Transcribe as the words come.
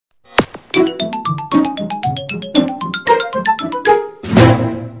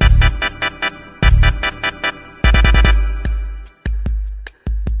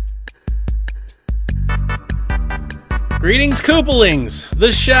Greetings, Koopalings!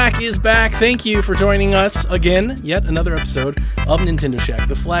 The Shack is back. Thank you for joining us again. Yet another episode of Nintendo Shack,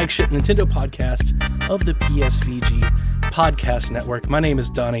 the flagship Nintendo podcast of the PSVG Podcast Network. My name is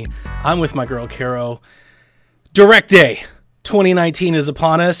Donnie. I'm with my girl, Caro. Direct Day 2019 is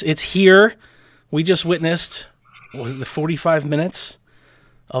upon us. It's here. We just witnessed, what was it, the 45 minutes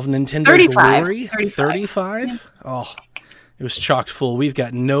of Nintendo 35. glory? 35? Oh, it was chocked full. We've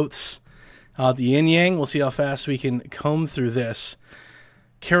got notes. The yin yang. We'll see how fast we can comb through this.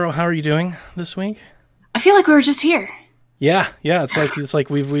 Carol, how are you doing this week? I feel like we were just here. Yeah. It's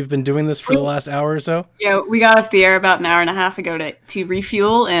like we've been doing this for the last hour or so. Yeah, we got off the air about an hour and a half ago to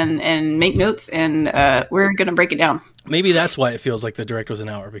refuel and make notes, and we're gonna break it down. Maybe that's why it feels like the direct was an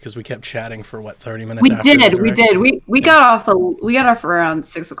hour, because we kept chatting for 30 minutes. We did. We got off around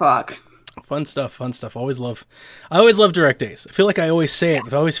 6 o'clock. Fun stuff. I always love direct days. I feel like I always say it.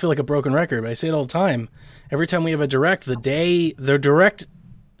 I always feel like a broken record, but I say it all the time. Every time we have a direct, the day of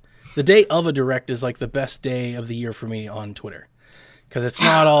a direct is like the best day of the year for me on Twitter, because it's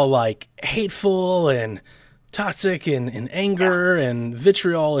not all like hateful and toxic and anger and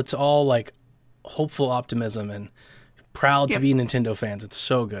vitriol. It's all like hopeful optimism and proud to be Nintendo fans. It's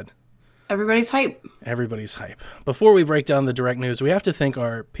so good. Everybody's hype. Before we break down the direct news, we have to thank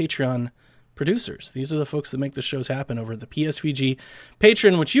our Patreon producers. These are the folks that make the shows happen over at the PSVG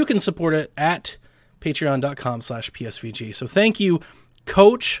Patreon, which you can support it at patreon.com/PSVG. So thank you,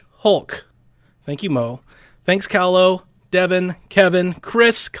 Coach Hulk. Thank you, Mo. Thanks, Callo, Devin, Kevin,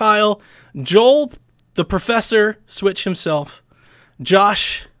 Chris, Kyle, Joel, the Professor, Switch himself,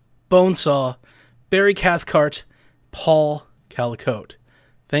 Josh, Bonesaw, Barry Cathcart, Paul Calicote.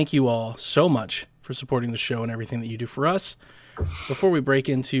 Thank you all so much for supporting the show and everything that you do for us. Before we break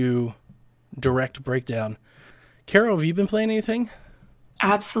into direct breakdown, Carol, have you been playing anything?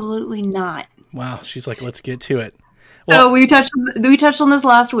 Absolutely not. Wow, she's like, let's get to it. So we touched on this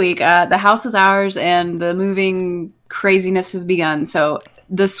last week. The house is ours, and the moving craziness has begun. So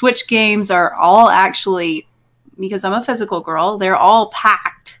the Switch games are all actually, because I'm a physical girl, they're all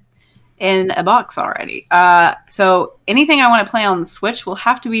packed in a box already. So anything I want to play on the Switch will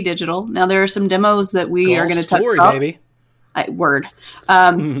have to be digital. Now there are some demos that we are going to touch on. Baby. Word.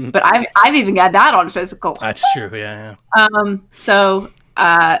 But I've even got that on physical. That's true. Yeah.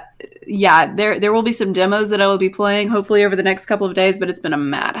 There will be some demos that I will be playing hopefully over the next couple of days, but it's been a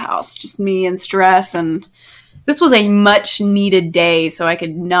madhouse. Just me and stress, and this was a much needed day, so I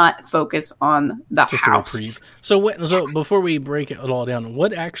could not focus on the house. A reprieve. So before we break it all down,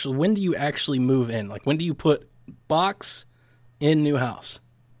 when do you actually move in? Like, when do you put box in new house?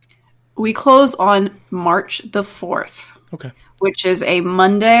 We close on March the 4th. Okay. Which is a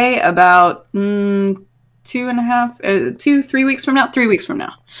Monday, about 3 weeks from now. 3 weeks from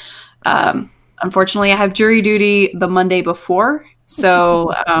now. Unfortunately, I have jury duty the Monday before,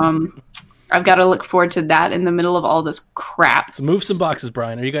 so I've got to look forward to that in the middle of all this crap. So move some boxes,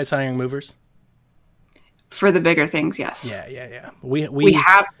 Brian. Are you guys hiring movers? For the bigger things, yes. Yeah. We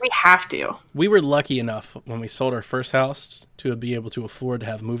have to. We were lucky enough when we sold our first house to be able to afford to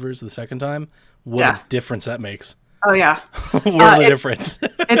have movers the second time. What a difference that makes. Oh, yeah. What a difference.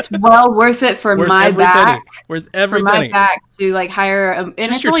 It's well worth it for my back. Worth every for penny. my back to like hire and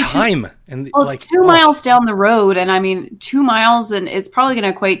just it's your only time. It's 2 miles down the road, and I mean 2 miles, and it's probably going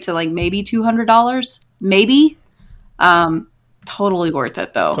to equate to like maybe $200, maybe. Totally worth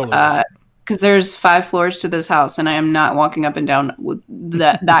it though. Because there's 5 floors to this house, and I am not walking up and down with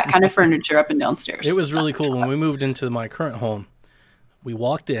that kind of furniture up and downstairs. It was really cool when we moved into my current home. We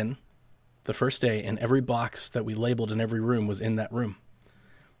walked in the first day, and every box that we labeled in every room was in that room.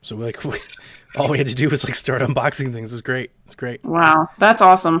 So all we had to do was like start unboxing things. It was great. It's great. Wow, that's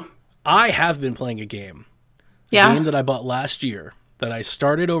awesome. I have been playing a game. A game that I bought last year that I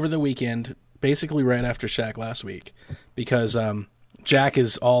started over the weekend, basically right after Shaq last week, because Jack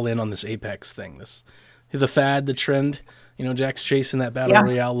is all in on this Apex thing. The fad, the trend. You know, Jack's chasing that Battle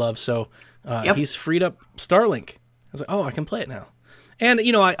Royale love. So he's freed up Starlink. I was like, oh, I can play it now. And,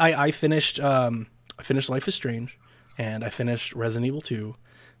 you know, I finished Life is Strange, and I finished Resident Evil 2.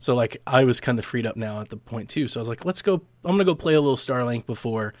 So, like, I was kind of freed up now at the point, too. So I was like, I'm going to go play a little Starlink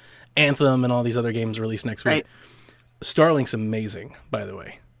before Anthem and all these other games release next week. Starlink's amazing, by the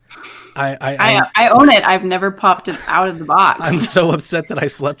way. I own it. I've never popped it out of the box. I'm so upset that I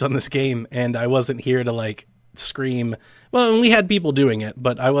slept on this game, and I wasn't here to, like, scream. Well, we had people doing it,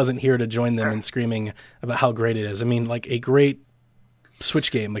 but I wasn't here to join them in screaming about how great it is. I mean, like, a great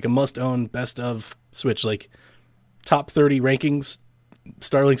Switch game, like a must-own, best-of Switch, like, top 30 rankings,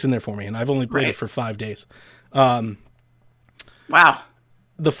 Starlink's in there for me, and I've only played it for 5 days. Wow.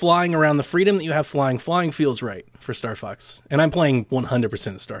 the flying around, the freedom that you have flying feels right for Star Fox. And I'm playing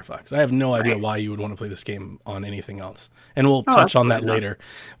 100% of Star Fox. I have no idea why you would want to play this game on anything else. And we'll touch on that later.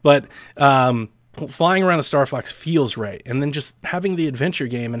 But flying around a Star Fox feels right. And then just having the adventure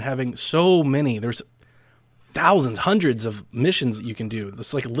game and having so many, there's thousands, hundreds of missions that you can do.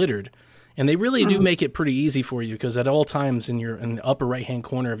 It's like littered. And they really do make it pretty easy for you, because at all times in the upper right-hand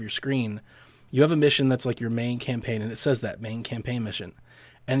corner of your screen, you have a mission that's like your main campaign, and it says that main campaign mission.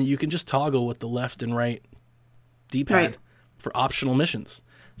 And you can just toggle with the left and right D-pad for optional missions.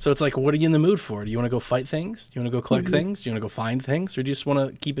 So it's like, what are you in the mood for? Do you want to go fight things? Do you want to go collect things? Do you want to go find things? Or do you just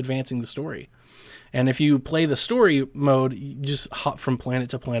want to keep advancing the story? And if you play the story mode, you just hop from planet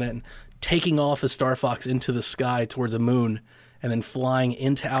to planet and taking off as Star Fox into the sky towards a moon, and then flying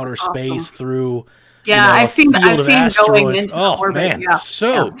into outer space through I've seen going into orbit. Man, it's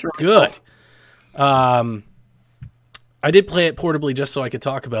so it's really good. Cool. I did play it portably just so I could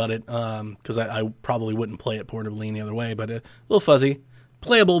talk about it, because I probably wouldn't play it portably any other way, but a little fuzzy.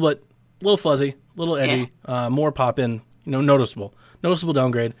 Playable, but a little fuzzy, a little edgy, more pop-in, noticeable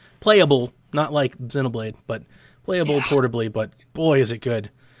downgrade. Playable, not like Xenoblade, but playable portably, but boy, is it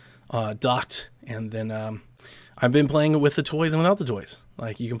good. Docked, and then I've been playing it with the toys and without the toys.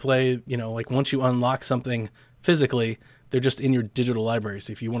 Like, you can play, like once you unlock something physically, they're just in your digital library.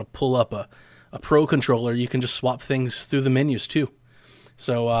 So if you want to pull up a Pro controller, you can just swap things through the menus too.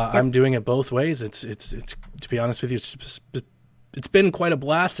 So I'm doing it both ways. It's to be honest with you, it's been quite a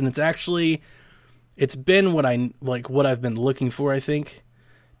blast, and it's been what I've been looking for, I think,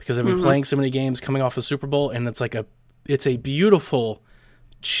 because I've been playing so many games coming off of Super Bowl, and it's a beautiful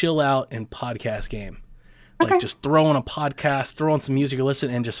chill out and podcast game. Like, just throw on a podcast, throw on some music or listen,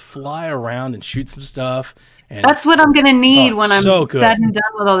 and just fly around and shoot some stuff. And that's what I'm going to need when I'm said and done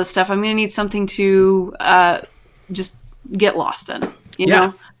with all this stuff. I'm going to need something to just get lost in. You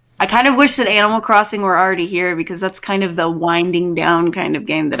know? I kind of wish that Animal Crossing were already here, because that's kind of the winding down kind of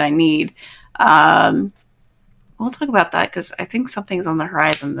game that I need. We'll talk about that, because I think something's on the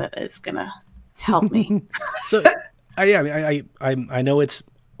horizon that is going to help me. So, I know it's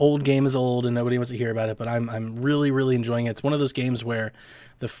old game is old and nobody wants to hear about it, but I'm really, really enjoying it. It's one of those games where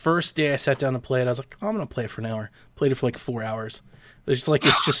the first day I sat down to play it, I was like, I'm going to play it for an hour. Played it for like 4 hours. It's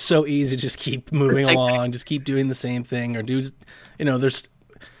just so easy to just keep moving along, just keep doing the same thing, or there's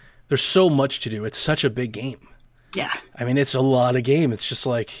so much to do. It's such a big game. Yeah. I mean, it's a lot of game. It's just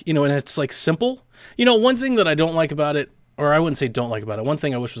like, and it's like simple. One thing that I don't like about it, or I wouldn't say don't like about it, one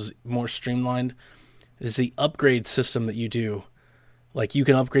thing I wish was more streamlined is the upgrade system that you do. Like, you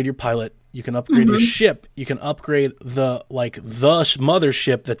can upgrade your pilot, you can upgrade your ship, you can upgrade the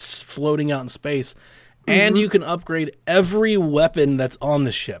mothership that's floating out in space, and you can upgrade every weapon that's on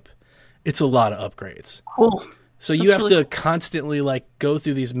the ship. It's a lot of upgrades. Cool. So you have to constantly go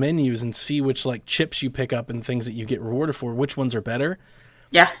through these menus and see which chips you pick up and things that you get rewarded for, which ones are better.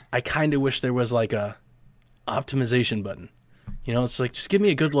 Yeah. I kind of wish there was a optimization button. It's like, just give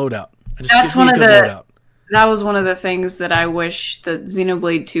me a good loadout. That was one of the things that I wish that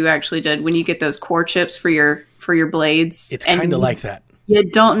Xenoblade 2 actually did. When you get those core chips for your blades, it's kind of like that. You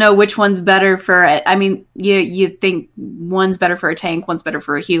don't know which one's better for it. I mean, you think one's better for a tank, one's better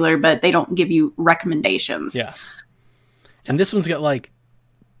for a healer, but they don't give you recommendations. Yeah. And this one's got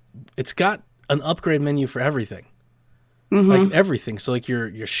it's got an upgrade menu for everything. Like everything. So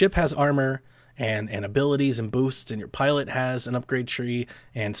your ship has armor and abilities and boosts, and your pilot has an upgrade tree,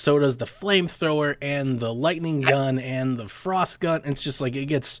 and so does the flamethrower and the lightning gun and the frost gun. It's just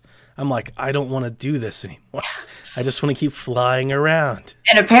I'm like, I don't want to do this anymore. I just want to keep flying around.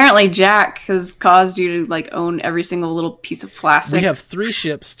 And apparently Jack has caused you to own every single little piece of plastic. We have 3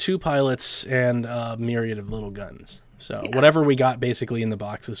 ships, 2 pilots, and a myriad of little guns. So whatever we got basically in the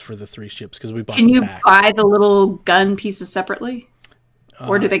boxes for the 3 ships, because we bought the Can packs. you buy the little gun pieces separately?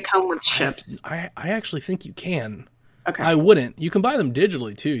 Or do they come with ships? I actually think you can. Okay. I wouldn't. You can buy them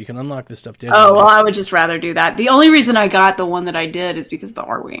digitally, too. You can unlock this stuff digitally. Oh, well, I would just rather do that. The only reason I got the one that I did is because of the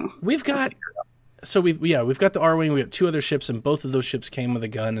R-Wing. We've got the R-Wing. We have 2 other ships, and both of those ships came with a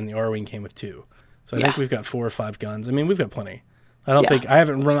gun, and the R-Wing came with 2. So I think we've got 4 or 5 guns. I mean, we've got plenty. I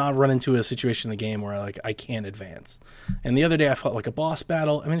haven't run into a situation in the game where I can't advance. And the other day I fought a boss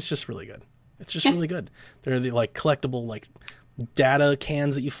battle. I mean, it's just really good. It's just really good. They're the collectible data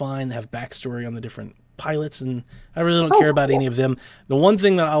cans that you find that have backstory on the different pilots, and I really don't care about any of them. The one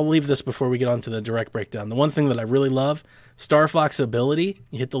thing that I'll leave this before we get on to the direct breakdown. The one thing that I really love, Star Fox ability,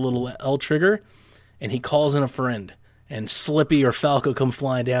 you hit the little L trigger and he calls in a friend, and Slippy or Falco come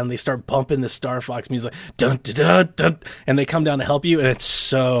flying down, and they start bumping the Star Fox music, dun dun dun dun, and they come down to help you, and it's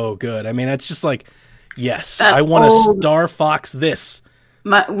so good. I mean, it's just yes, I want to Star Fox this.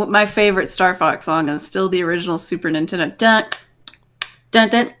 My favorite Star Fox song is still the original Super Nintendo. Dun, dun,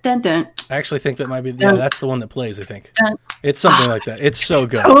 dun, dun, dun. I actually think that might be, that's the one that plays, I think. It's something like that. It's so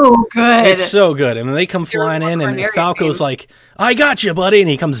good. So good. It's so good. And when they come flying in and Falco's like, I got you, buddy. And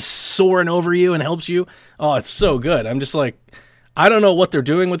he comes soaring over you and helps you. Oh, it's so good. I'm just like, I don't know what they're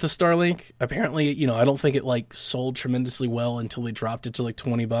doing with the Starlink. Apparently, I don't think it like sold tremendously well until they dropped it to like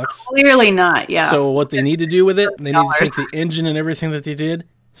 $20. Clearly not, yeah. So what they need to do with it, they need to take the engine and everything that they did,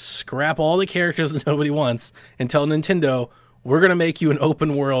 scrap all the characters that nobody wants, and tell Nintendo, we're going to make you an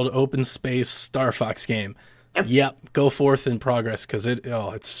open world, open space Star Fox game. Yep, go forth in progress, because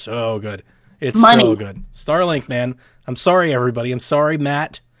it's so good. It's so good. Starlink, man. I'm sorry, everybody. I'm sorry,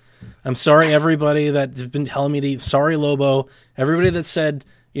 Matt. I'm sorry, everybody that's been telling me to. Sorry, Lobo. Everybody that said,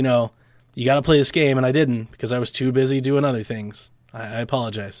 you got to play this game, and I didn't because I was too busy doing other things. I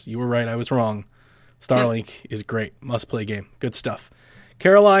apologize. You were right. I was wrong. Starlink is great. Must play game. Good stuff.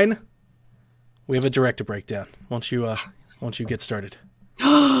 Caroline, we have a director breakdown. Won't you get started?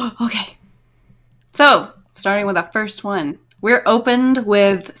 Okay. So, starting with the first one, we're opened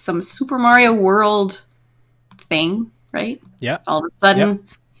with some Super Mario World thing, right? Yeah. All of a sudden,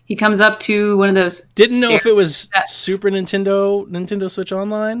 he comes up to one of those. Didn't know if it was Super Nintendo Switch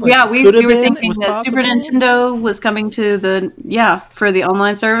Online. Like, yeah, we were thinking that Super Nintendo was coming to for the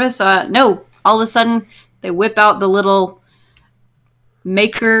online service. No, all of a sudden they whip out the little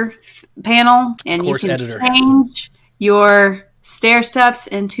maker panel, and you can change your stair steps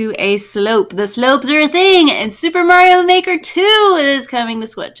into a slope. The slopes are a thing, and Super Mario Maker 2 is coming to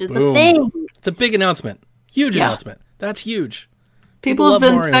Switch. It's a thing. It's a big announcement. Huge announcement. That's huge. People have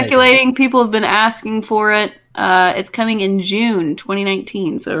been speculating. Maker. People have been asking for it. It's coming in June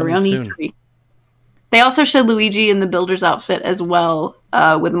 2019, so around E3. They also showed Luigi in the Builder's outfit as well,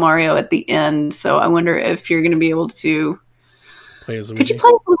 with Mario at the end. So I wonder if you're going to be able to play as Luigi. Could you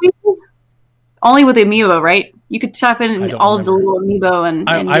play as Luigi? Only with Amiibo, right? You could tap in all of the little Amiibo and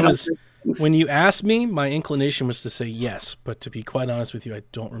I was. When you asked me, my inclination was to say yes, but to be quite honest with you, I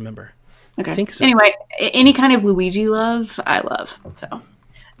don't remember. Okay. I think so. Anyway, any kind of Luigi love, I love. So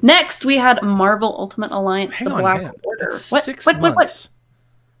next we had Marvel Ultimate Alliance: The Black Order. It's 6 months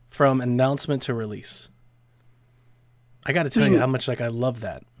from announcement to release. I got to tell you how much I love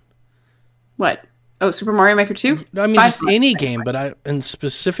that. What? Oh, Super Mario Maker 2? I mean, just any game, but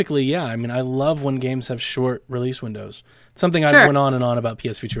specifically, I mean, I love when games have short release windows. It's something I've went on and on about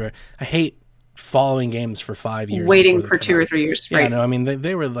PS Vita. I hate following games for 5 years, waiting for 2 or 3 years. Yeah, no, I mean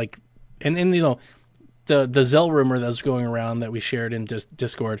they were like. And the Zell rumor that's going around that we shared in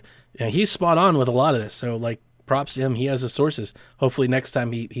Discord, he's spot on with a lot of this. So like, props to him. He has his sources. Hopefully next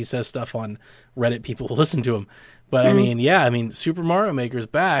time he says stuff on Reddit, people will listen to him. But I mean, Super Mario Maker's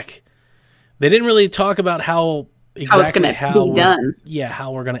back. They didn't really talk about how exactly how be done.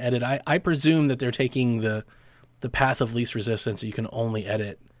 How we're going to edit. I presume that they're taking the path of least resistance. So you can only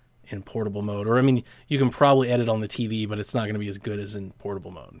edit in portable mode, or I mean, you can probably edit on the TV, but it's not going to be as good as in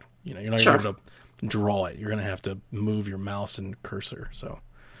portable mode. You're not going to be able to draw it. You're going to have to move your mouse and cursor. So,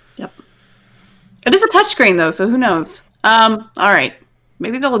 yep. It is a touchscreen though, so who knows? All right,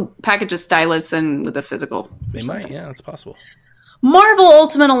 maybe they'll package a stylus in with a physical. They might, yeah, it's possible. Marvel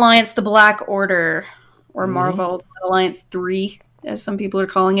Ultimate Alliance: The Black Order, or Marvel Ultimate Alliance 3, as some people are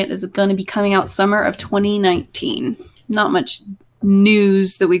calling it, is going to be coming out summer of 2019. Not much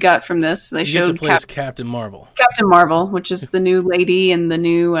news that we got from this. They showed to play as Captain Marvel. Captain Marvel, which is the new lady in the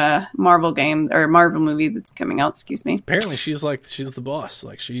new Marvel game or Marvel movie that's coming out. Excuse me. Apparently, she's the boss.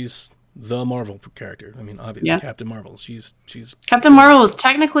 Like she's the Marvel character. I mean, obviously, Captain Marvel. She's Captain Marvel was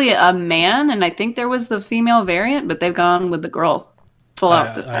technically a man, and I think there was the female variant, but they've gone with the girl full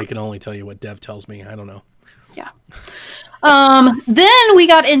out this time. I can only tell you what Dev tells me. I don't know. Yeah. Then we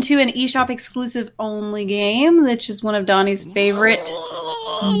got into an eShop exclusive only game, which is one of Donnie's favorite,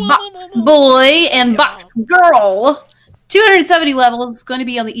 Box Boy and Box Girl. 270 levels, going to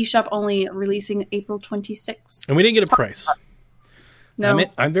be on the eShop only, releasing April 26th. And we didn't get a price. No.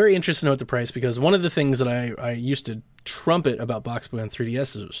 I'm very interested to know what the price, because one of the things that I used to trumpet about Box Boy on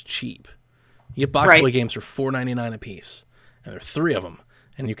 3DS is it was cheap. You get Box Boy games for $4.99 a piece, and there are 3 of them,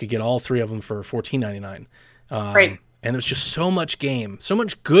 and you could get all 3 of them for $14.99. Right. And there's just so much game, so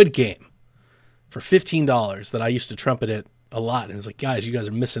much good game for $15 that I used to trumpet it a lot. And it's like, guys, you guys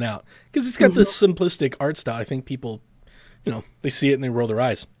are missing out. Because it's got this simplistic art style. I think people, they see it and they roll their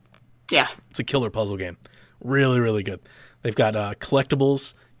eyes. Yeah. It's a killer puzzle game. Really, really good. They've got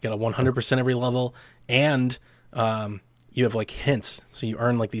collectibles. You got a 100% every level. And you have like hints. So you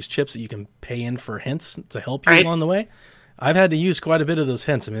earn like these chips that you can pay in for hints to help you along the way. I've had to use quite a bit of those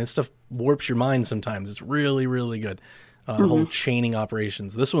hints. I mean, this stuff warps your mind sometimes. It's really, really good. whole chaining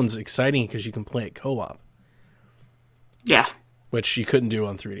operations. This one's exciting because you can play it co-op. Yeah. Which you couldn't do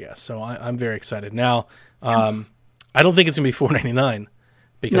on 3DS. So I'm very excited. Now, I don't think it's going to be $4.99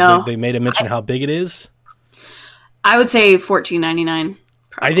 because they made a mention how big it is. I would say $14.99.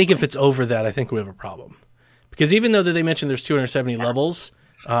 I think if it's over that, I think we have a problem. Because even though they mentioned there's 270 levels,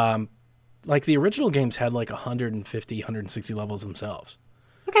 like the original games had like 150, 160 levels themselves.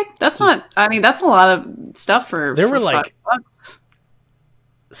 Okay, that's not. I mean, that's a lot of stuff for. There were for like $5.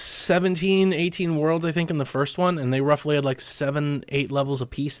 17, 18 worlds, I think, in the first one, and they roughly had like 7, 8 levels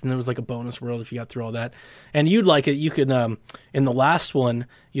apiece, and there was like a bonus world if you got through all that. And you'd like it. You could, in the last one,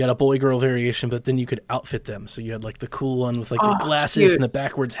 you had a boy-girl variation, but then you could outfit them. So you had like the cool one with like the glasses and the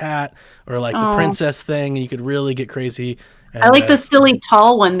backwards hat, or like the princess thing, and you could really get crazy. And, I like the silly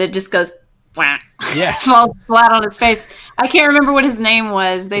tall one that just goes, wah. Yes. Falls flat on his face. I can't remember what his name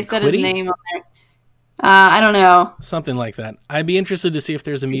was. They said his name on there. I don't know. Something like that. I'd be interested to see if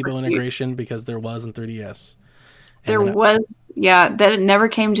there's amiibo integration because there was in 3DS. There was, that it never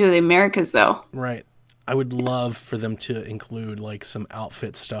came to the Americas though. Right. I would love for them to include like some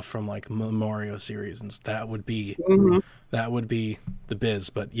outfit stuff from like Mario series, and that would be the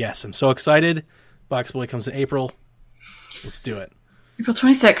biz. But yes, I'm so excited. BOXBOY comes in April. Let's do it. April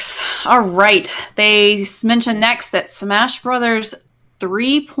 26th. All right. They mentioned next that Smash Brothers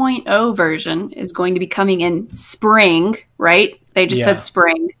 3.0 version is going to be coming in spring, right? They just said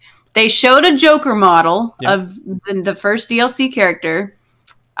spring. They showed a Joker model of the first DLC character.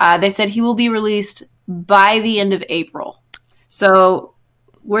 They said he will be released by the end of April. So,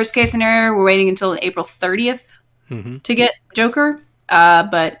 worst case scenario, we're waiting until April 30th to get Joker.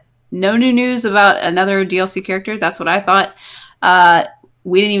 But no new news about another DLC character. That's what I thought.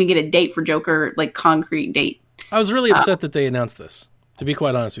 We didn't even get a date for Joker, like concrete date. I was really upset that they announced this. To be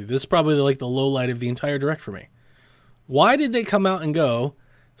quite honest with you, this is probably like the low light of the entire direct for me. Why did they come out and go,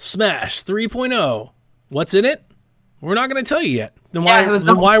 Smash 3.0? What's in it? We're not going to tell you yet. Then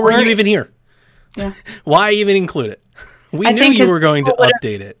why were you even here? Yeah. Why even include it? We knew you were going to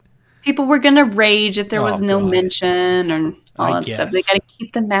update it. People were going to rage if there was no mention and all that stuff. They got to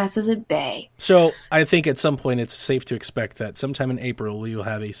keep the masses at bay. So I think at some point it's safe to expect that sometime in April we will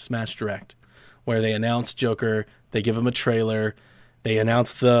have a Smash Direct where they announce Joker, they give him a trailer, they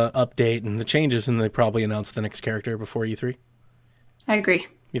announce the update and the changes, and they probably announce the next character before E3. I agree.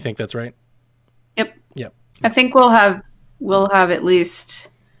 You think that's right? Yep. Yep. I think we'll have at least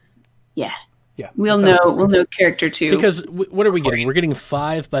we'll know character 2. Because what are we getting? We're getting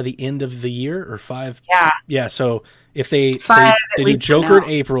 5 by the end of the year, or 5? Yeah. So if they do Joker in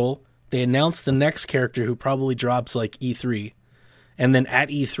April, they announce the next character who probably drops like E3, and then at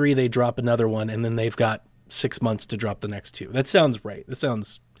E3 they drop another one, and then they've got 6 months to drop the next 2. That sounds right. That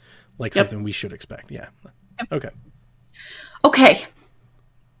sounds like something we should expect. Yeah. Yep. Okay.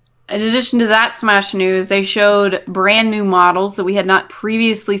 In addition to that Smash news, they showed brand new models that we had not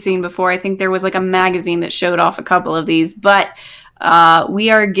previously seen before. I think there was like a magazine that showed off a couple of these, but we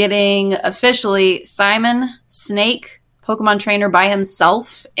are getting officially Simon, Snake, Pokemon Trainer by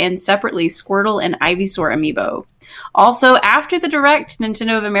himself, and separately Squirtle and Ivysaur amiibo. Also, after the Direct,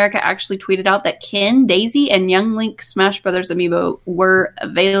 Nintendo of America actually tweeted out that Ken, Daisy, and Young Link Smash Brothers amiibo were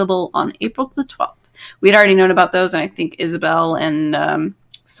available on April the 12th. We'd already known about those, and I think Isabelle and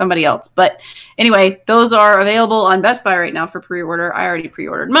somebody else. But anyway, those are available on Best Buy right now for pre-order. I already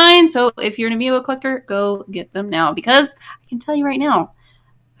pre-ordered mine, so if you're an amiibo collector, go get them now. Because I can tell you right now,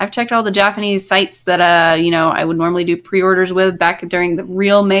 I've checked all the Japanese sites that I would normally do pre-orders with back during the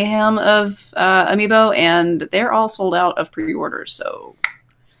real mayhem of amiibo, and they're all sold out of pre-orders. So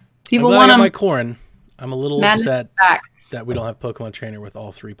people want them. My corn. I'm a little upset that we don't have Pokemon Trainer with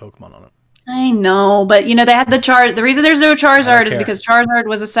all 3 Pokemon on it. I know, but they had the reason there's no Charizard is because Charizard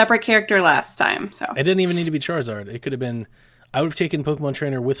was a separate character last time. So it didn't even need to be Charizard. It could have been. I would have taken Pokemon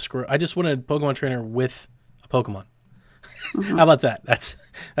Trainer with Squirrel. I just wanted Pokemon Trainer with a Pokemon. How about that? That's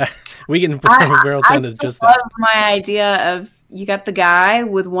we can barrel down to just that. I love my idea of you got the guy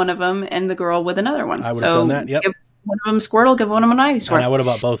with one of them and the girl with another one. I would have done that. Yep. Give one of them Squirtle, give one of them an Ivysaur. And I would have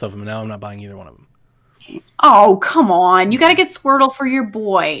bought both of them. Now I'm not buying either one of them. Oh, come on! You got to get Squirtle for your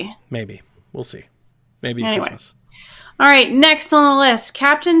boy. Maybe we'll see. Maybe Christmas. All right, next on the list,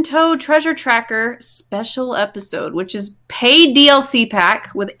 Captain Toad Treasure Tracker Special Episode, which is paid DLC pack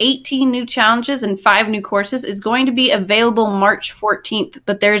with 18 new challenges and 5 new courses, is going to be available March 14th.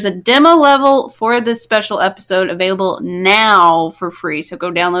 But there's a demo level for this special episode available now for free, so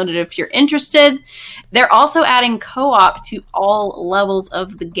go download it if you're interested. They're also adding co-op to all levels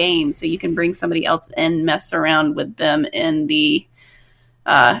of the game, so you can bring somebody else and mess around with them in the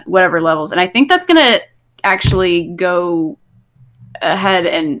whatever levels. And I think that's going to actually go ahead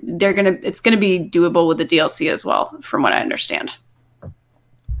and it's gonna be doable with the DLC as well, from what I understand.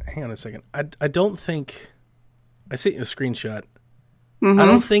 Hang on a second. I don't think I see a screenshot. Mm-hmm. I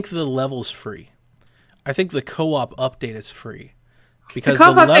don't think the level's free. I think the co-op update is free because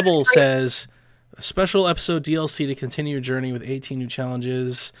the level says a special episode DLC to continue your journey with 18 new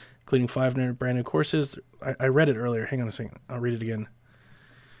challenges, including 5 brand new courses. I read it earlier. Hang on a second. I'll read it again.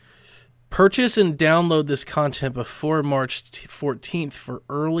 Purchase and download this content before March 14th for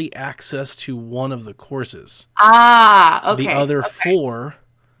early access to one of the courses. Okay. The other 4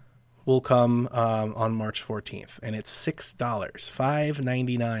 will come on March 14th, and it's $6,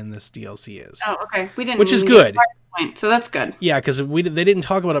 $5.99. This DLC is. Oh, okay. We didn't, which is good. Point, so that's good. Yeah, because they didn't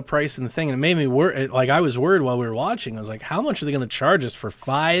talk about a price in the thing, and it made me worried. Like, I was worried while we were watching. I was like, how much are they going to charge us for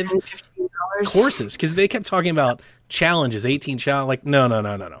 5 courses? Because they kept talking about challenges, 18 challenges. Like,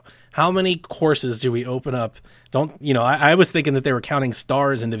 no. How many courses do we open up? I was thinking that they were counting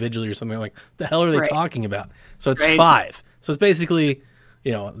stars individually or something. Like, the hell are they talking about? So it's 5. So it's basically,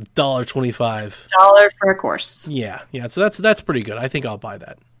 $1.25. $1 for a course. Yeah. So that's pretty good. I think I'll buy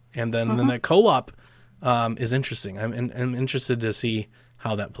that. And then the co-op is interesting. I'm interested to see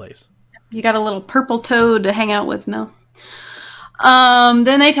how that plays. You got a little purple toad to hang out with now.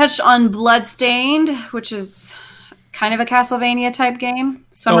 Then they touched on Bloodstained, which is kind of a Castlevania type game.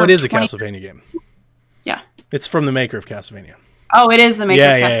 It is a Castlevania game. Yeah. It's from the maker of Castlevania. Oh, it is the maker of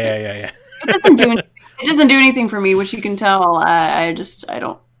Castlevania. Yeah. It doesn't do anything for me, which you can tell. I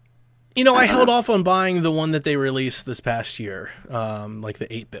don't. I held off on buying the one that they released this past year, like the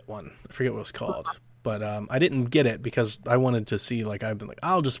 8-bit one. I forget what it was called. But I didn't get it because I wanted to see, I've been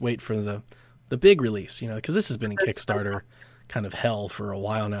I'll just wait for the big release, because this has been in Kickstarter kind of hell for a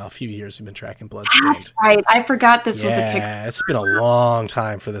while now. A few years we've been tracking Bloodstained. That's right. I forgot this was a Kickstarter. Yeah, it's been a long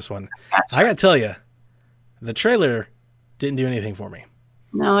time for this one. Gotcha. I got to tell you, the trailer didn't do anything for me.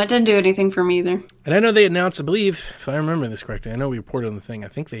 No, it didn't do anything for me either. And I know they announced, I believe, if I remember this correctly, I know we reported on the thing, I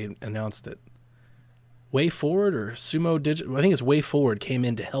think they announced that Way Forward or Sumo Digital, I think it's Way Forward, came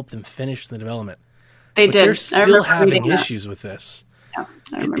in to help them finish the development. They did. They're still having issues with this. Yeah,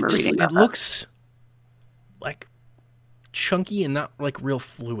 I remember reading that. It looks like chunky and not real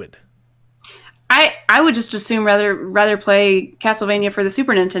fluid. I would just assume rather play Castlevania for the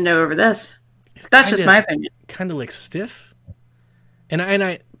Super Nintendo over this. That's just my opinion. Kind of stiff. And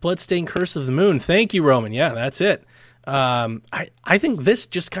I Bloodstained Curse of the Moon. Thank you, Roman. Yeah, that's it. I think this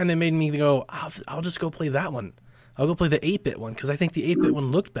just kind of made me go, I'll just go play that one. I'll go play the 8-bit one because I think the 8-bit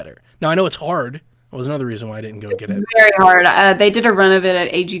one looked better. Now, I know it's hard. That was another reason why I didn't go get it. Very hard. They did a run of it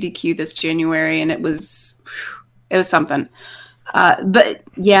at AGDQ this January, and it was something. But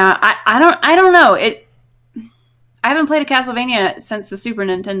yeah, I don't know. I haven't played a Castlevania since the Super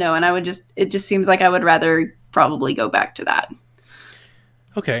Nintendo, and it just seems like I would rather probably go back to that.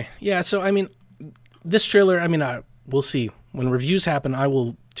 Okay. Yeah. So, this trailer, we'll see. When reviews happen, I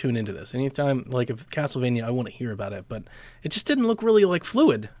will tune into this. Anytime, if Castlevania, I want to hear about it, but it just didn't look really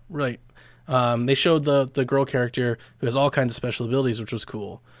fluid, right? They showed the girl character who has all kinds of special abilities, which was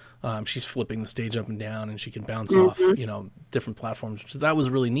cool. She's flipping the stage up and down, and she can bounce off, different platforms. Which that was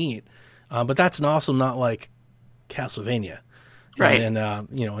really neat. But that's also not like Castlevania, right? And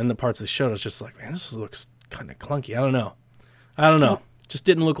in the parts they showed, I was just like, man, this looks kind of clunky. I don't know. Just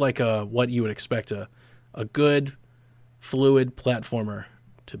didn't look like what you would expect a good, fluid platformer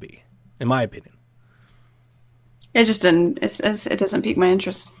to be, in my opinion. It just didn't. It doesn't pique my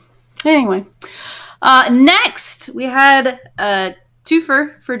interest. Anyway, next we had a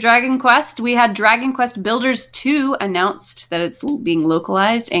twofer for Dragon Quest. We had Dragon Quest Builders 2 announced that it's being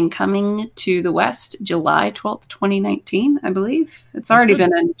localized and coming to the West July 12th, 2019, I believe. It's already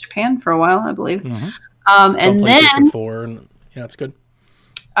been in Japan for a while, I believe. Mm-hmm. And then 4 and it's good.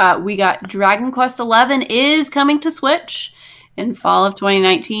 We got Dragon Quest 11 is coming to Switch in fall of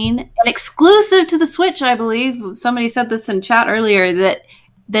 2019. And exclusive to the Switch, I believe. Somebody said this in chat earlier, that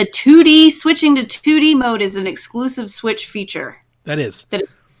the 2D, switching to 2D mode is an exclusive Switch feature. That is.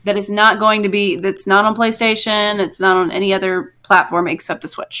 That is not going to be, that's not on PlayStation, it's not on any other platform except the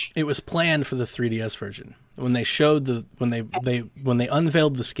Switch. It was planned for the 3DS version. When they showed when they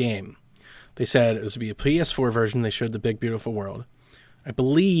unveiled this game, they said it was to be a PS4 version. They showed the big beautiful world. I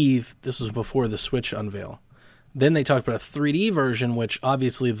believe this was before the Switch unveil. Then they talked about a 3D version, which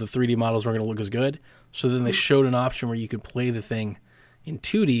obviously the 3D models weren't going to look as good. So then they showed an option where you could play the thing in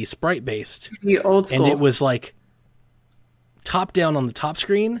 2D, sprite-based. 2D old school. And it was top down on the top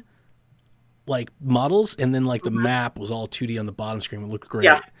screen, like models, and then like the map was all 2D on the bottom screen. It looked great.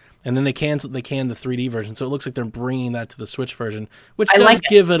 Yeah. And then they canned the 3D version, so it looks like they're bringing that to the Switch version, which does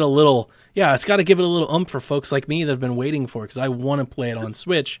give it a little, it's got to give it a little oomph for folks like me that have been waiting for it, because I want to play it on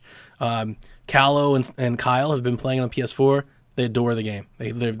Switch. Callow and Kyle have been playing it on PS4. They adore the game.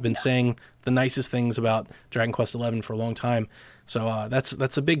 They've been saying the nicest things about Dragon Quest XI for a long time. So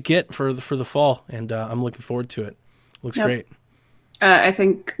that's a big get for the fall, and I'm looking forward to it. Looks great. I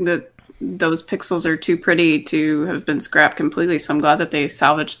think that those pixels are too pretty to have been scrapped completely, so I'm glad that they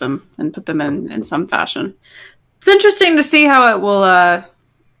salvaged them and put them in some fashion. It's interesting to see how it will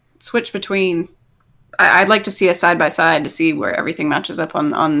switch between. I'd like to see a side-by-side to see where everything matches up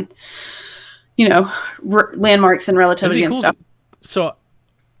on landmarks and relativity and stuff. So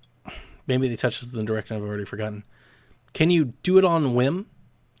maybe they touched this in the direction I've already forgotten. Can you do it on whim?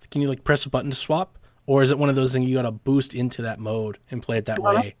 Can you like press a button to swap? Or is it one of those things you got to boost into that mode and play it that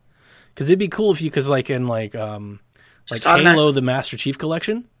way? Because it'd be cool if you, because like in like Halo, the Master Chief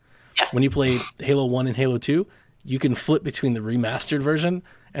Collection, when you play Halo 1 and Halo 2, you can flip between the remastered version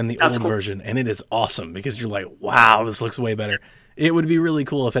and the old version. And it is awesome because you're like, wow, this looks way better. It would be really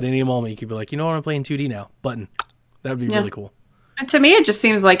cool if at any moment you could be like, you know what, I'm playing 2D now. Button. That would be really cool. And to me, it just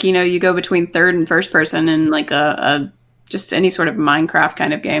seems like, you go between third and first person in like a just any sort of Minecraft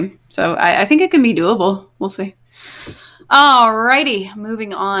kind of game. So I think it can be doable. We'll see. Alrighty,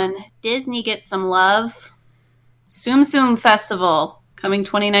 moving on. Disney gets some love. Tsum Tsum Festival coming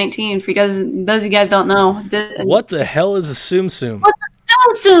 2019. For you guys, those of you guys don't know, what the hell is a Tsum Tsum? What's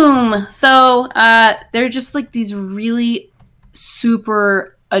a Tsum Tsum? So they're just like these really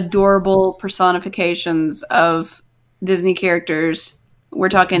super adorable personifications of Disney characters. We're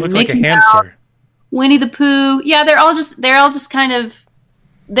talking Look Mickey like a hamster. Mouse, Winnie the Pooh. Yeah, they're all just kind of.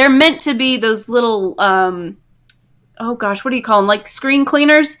 They're meant to be those little. Oh gosh, what do you call them? Like screen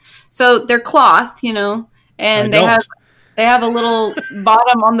cleaners. So they're cloth, and they have a little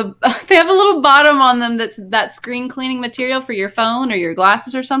bottom on the. They have a little bottom on them that's that screen cleaning material for your phone or your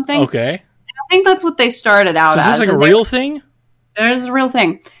glasses or something. Okay. And I think that's what they started out as. Is this like a real thing? There's a real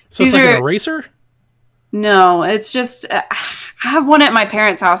thing. So it's like an eraser? No, it's just I have one at my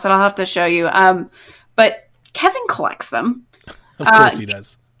parents' house that I'll have to show you. But Kevin collects them. Of course he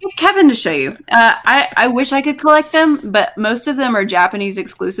does. Get Kevin to show you. I wish I could collect them, but most of them are Japanese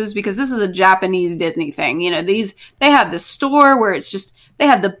exclusives because this is a Japanese Disney thing. They have this store where it's just they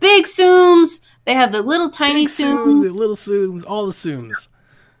have the big Tsums, they have the little tiny Tsums, the little Tsums, all the Tsums.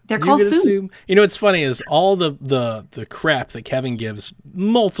 They're called Tsum. What's funny is all the crap that Kevin gives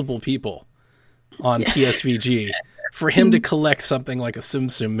multiple people on PSVG for him to collect something like a Tsum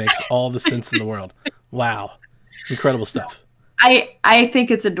Tsum makes all the sense in the world. Wow. Incredible stuff. I think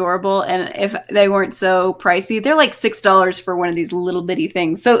it's adorable, and if they weren't so pricey, they're like $6 for one of these little bitty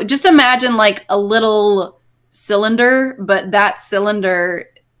things. So just imagine like a little cylinder, but that cylinder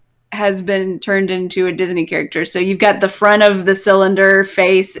has been turned into a Disney character. So you've got the front of the cylinder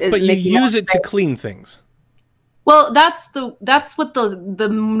face is but you Mickey use Mouse it to clean things. Well, that's what the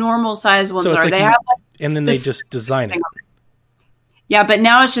normal size ones are. Like they have and then they just design it. Yeah, but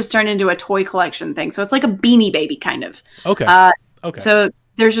now it's just turned into a toy collection thing. So it's like a Beanie Baby kind of. Okay. Okay. So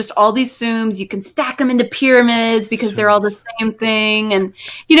there's just all these Tsums. You can stack them into pyramids because they're all the same thing. And,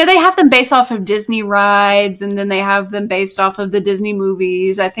 they have them based off of Disney rides, and then they have them based off of the Disney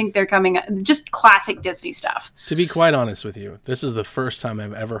movies. I think they're coming just classic Disney stuff. To be quite honest with you, this is the first time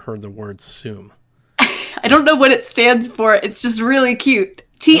I've ever heard the word Tsum. I don't know what it stands for. It's just really cute.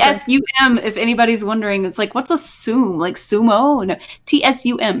 TSUM, if anybody's wondering. It's like, what's a Tsum? Like sumo? No,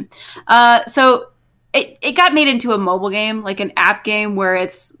 TSUM. So it got made into a mobile game, like an app game where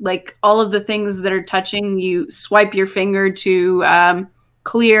it's like all of the things that are touching, you swipe your finger to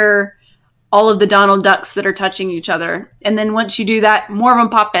clear all of the Donald Ducks that are touching each other. And then once you do that, more of them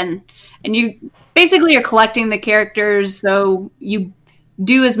pop in. And you basically are collecting the characters, so you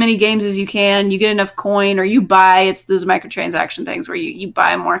do as many games as you can, you get enough coin, or you buy, it's those microtransaction things where you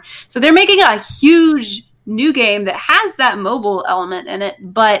buy more. So they're making a huge new game that has that mobile element in it,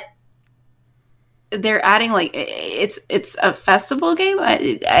 but they're adding like, it's a festival game.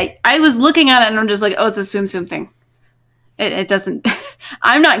 I was looking at it and I'm just like, oh, it's a Tsum Tsum thing. It doesn't,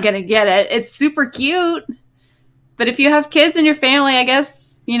 I'm not going to get it. It's super cute. But if you have kids in your family, I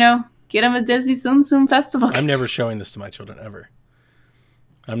guess, get them a Disney Tsum Tsum festival. I'm never showing this to my children ever.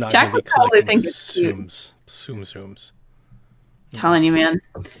 I'm not going to be collecting Tsums. Telling you, man.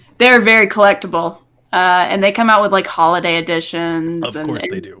 They're very collectible. And they come out with like holiday editions. Of course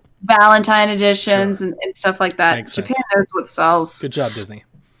they do. Valentine editions and stuff like that. Makes Japan sense. knows what sells. Good job, Disney.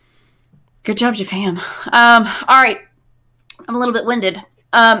 Good job, Japan. All right. I'm a little bit winded.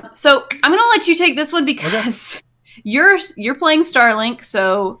 So I'm gonna let you take this one because you're playing Starlink.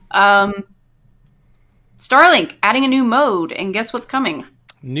 So Starlink adding a new mode, and guess what's coming?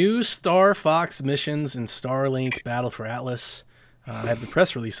 New Star Fox missions in Starlink Battle for Atlas. I have the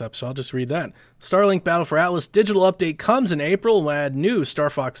press release up, so I'll just read that. Starlink Battle for Atlas digital update comes in April and will add new Star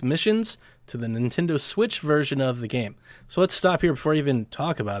Fox missions to the Nintendo Switch version of the game. So let's stop here before I even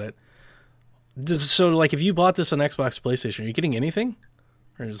talk about it. So, like, if you bought this on Xbox, PlayStation, are you getting anything?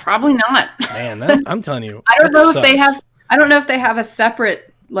 Probably not. Man, I'm telling you, I don't know if they have. I don't know if they have a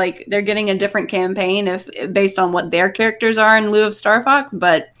separate, like, they're getting a different campaign if based on what their characters are in lieu of Star Fox,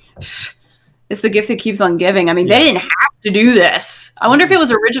 but it's the gift that keeps on giving. I mean, they didn't have to do this. I wonder if it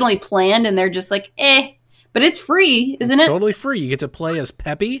was originally planned and they're just like, but it's free, isn't it? It's totally free. You get to play as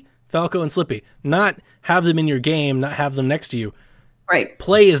Peppy, Falco, and Slippy. Not have them in your game, not have them next to you. Right.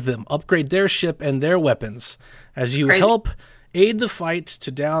 Play as them, upgrade their ship and their weapons as you help aid the fight to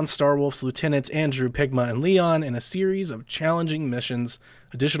down Starwolf's lieutenants Andrew, Pigma, and Leon in a series of challenging missions.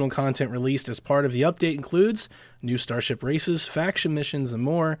 Additional content released as part of the update includes new starship races, faction missions, and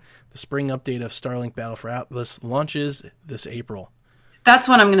more. The spring update of Starlink Battle for Atlas launches this April. That's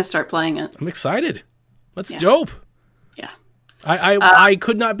when I'm going to start playing it. I'm excited. That's dope. Yeah. I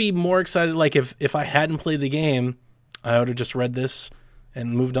could not be more excited. Like, if I hadn't played the game, I would have just read this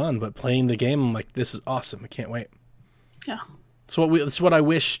and moved on. But playing the game, I'm like, this is awesome. I can't wait. Yeah. It's what I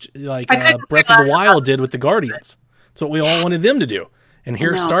wished, like, Breath of the Wild did with the Guardians. It's what we all wanted them to do. And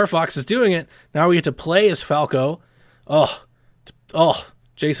here Star Fox is doing it. Now we get to play as Falco. Oh,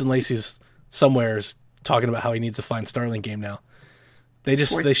 Jason Lacey's somewhere is talking about how he needs to find Starlink game now. They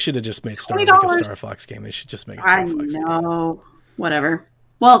should have just made Starlink a Star Fox game. They should just make a Star Fox game. I know. Whatever.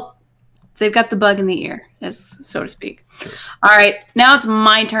 Well, they've got the bug in the ear, so to speak. True. All right, now it's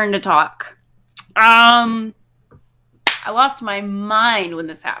my turn to talk. I lost my mind when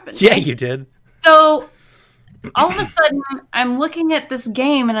this happened. Yeah, you did. So all of a sudden, I'm looking at this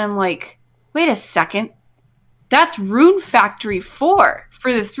game and I'm like, wait a second. That's Rune Factory 4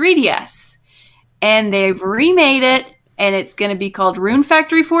 for the 3DS. And they've remade it, and it's going to be called Rune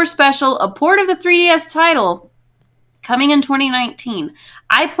Factory 4 Special, a port of the 3DS title, coming in 2019.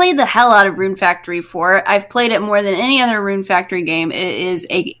 I played the hell out of Rune Factory 4. I've played it more than any other Rune Factory game. It is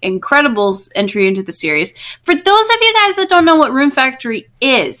an incredible entry into the series. For those of you guys that don't know what Rune Factory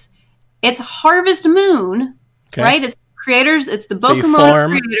is, it's Harvest Moon, right? It's creators. It's the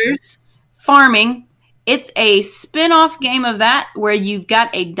Pokemon creators farming. It's a spin-off game of that where you've got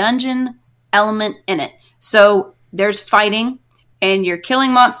a dungeon element in it. So there's fighting, and you're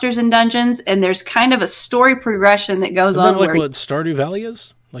killing monsters in dungeons, and there's kind of a story progression that goes on. Like what Stardew Valley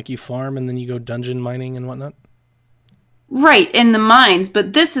is? Like you farm and then you go dungeon mining and whatnot? Right, in the mines,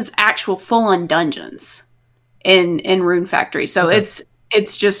 but this is actual full-on dungeons in Rune Factory. So it's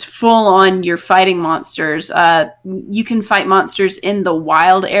just full-on, you're fighting monsters. You can fight monsters in the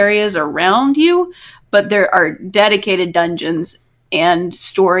wild areas around you, but there are dedicated dungeons and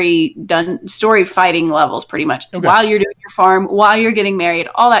story fighting levels, pretty much, while you're doing your farm, while you're getting married,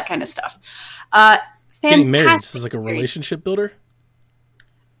 all that kind of stuff. Getting married, this is like a relationship builder?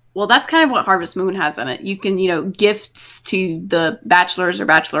 Well, that's kind of what Harvest Moon has in it. You can, gifts to the bachelors or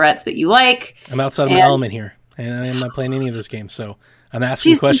bachelorettes that you like. I'm outside of my element here, and I'm not playing any of those games, so I'm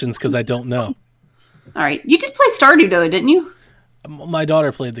asking questions because I don't know. All right. You did play Stardew, though, didn't you? My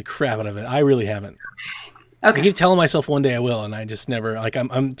daughter played the crap out of it. I really haven't. Okay. I keep telling myself one day I will, and I just never, like,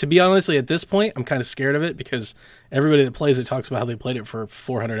 I'm to be honestly, at this point, I'm kind of scared of it because everybody that plays it talks about how they played it for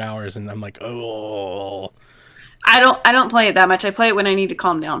 400 hours, and I'm like, oh. I don't play it that much. I play it when I need to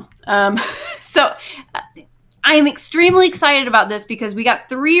calm down. So I'm extremely excited about this because we got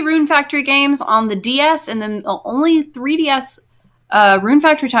 3 Rune Factory games on the DS, and then the only 3DS Rune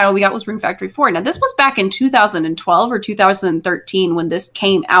Factory title we got was Rune Factory 4. Now, this was back in 2012 or 2013 when this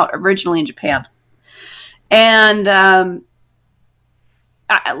came out originally in Japan. And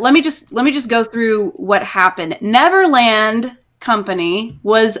let me just go through what happened. Neverland Company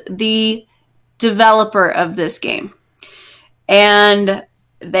was the developer of this game, and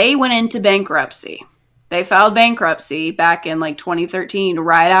they went into bankruptcy. They filed bankruptcy back in like 2013,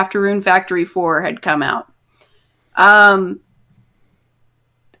 right after Rune Factory 4 had come out.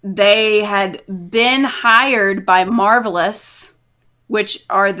 They had been hired by Marvelous, which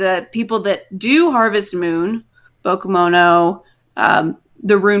are the people that do Harvest Moon, Bokumono,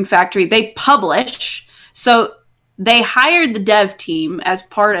 the Rune Factory. They publish. So they hired the dev team as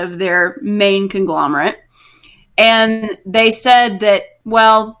part of their main conglomerate. And they said that,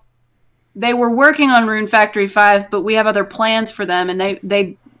 well, they were working on Rune Factory 5, but we have other plans for them. And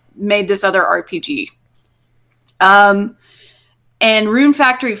they made this other RPG. And Rune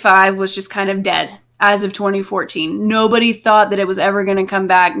Factory 5 was just kind of dead as of 2014. Nobody thought that it was ever going to come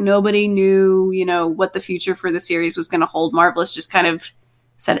back. Nobody knew, what the future for the series was going to hold. Marvelous just kind of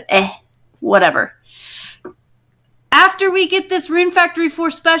said, whatever. After we get this Rune Factory 4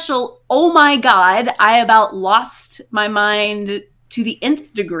 special, oh my god, I about lost my mind to the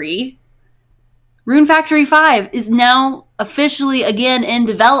nth degree. Rune Factory 5 is now officially again in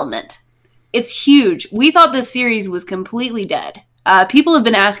development. It's huge. We thought this series was completely dead. People have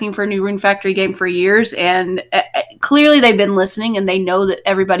been asking for a new Rune Factory game for years, and clearly they've been listening, and they know that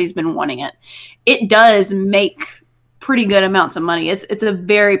everybody's been wanting it. It does make pretty good amounts of money. It's a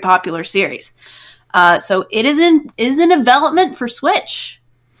very popular series. So it is in development for Switch.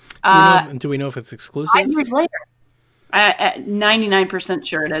 Do we know if it's exclusive? 5 years later. 99%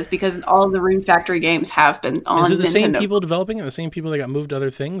 sure it is, because all of the Rune Factory games have been on Nintendo. Is it the same people developing it? The same people that got moved to other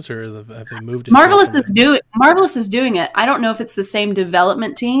things, or have they moved it? Marvelous is doing it. I don't know if it's the same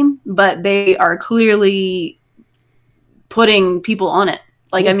development team, but they are clearly putting people on it.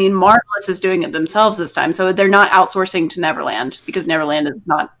 Marvelous is doing it themselves this time, so they're not outsourcing to Neverland, because Neverland is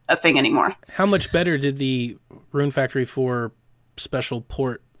not a thing anymore. How much better did the Rune Factory 4 special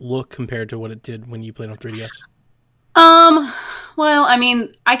port look compared to what it did when you played on 3DS? Well,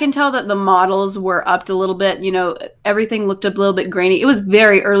 I can tell that the models were upped a little bit. Everything looked a little bit grainy. It was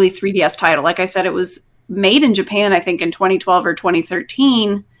very early 3DS title. Like I said, it was made in Japan, I think, in 2012 or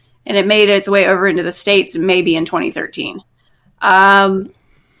 2013, and it made its way over into the States maybe in 2013.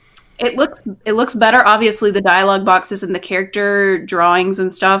 It looks better. Obviously, the dialogue boxes and the character drawings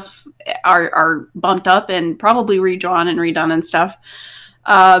and stuff are bumped up and probably redrawn and redone and stuff.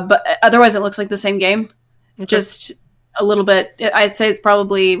 But otherwise, it looks like the same game. Okay. Just a little bit. I'd say it's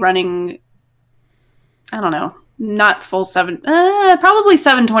probably running, I don't know, not full probably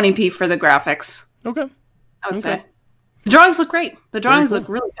 720p for the graphics. Okay. I would say. The drawings look great. The drawings look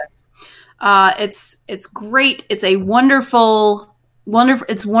really good. It's great. It's a wonderful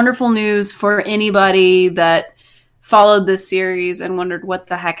news for anybody that followed this series and wondered what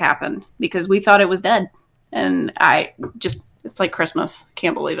the heck happened, because we thought it was dead. And it's like Christmas.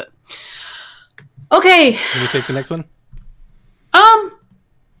 Can't believe it. Okay. Can we take the next one?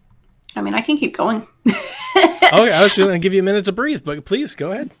 I can keep going. Okay, I was going to give you a minute to breathe, but please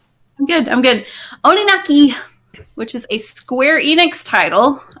go ahead. I'm good. Oninaki, which is a Square Enix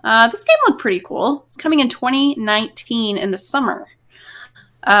title. This game looked pretty cool. It's coming in 2019 in the summer.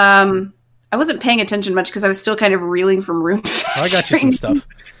 I wasn't paying attention much because I was still kind of reeling from Rune Factory. I got you some stuff.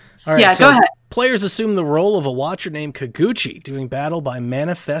 All right, go ahead. Players assume the role of a watcher named Kaguchi, doing battle by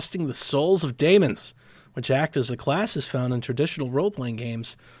manifesting the souls of daemons, which act as the classes found in traditional role-playing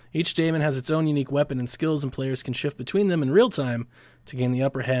games. Each daemon has its own unique weapon and skills, and players can shift between them in real time to gain the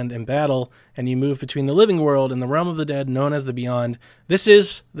upper hand in battle, and you move between the living world and the realm of the dead, known as the Beyond. This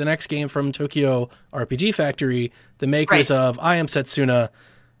is the next game from Tokyo RPG Factory, the makers of I Am Setsuna,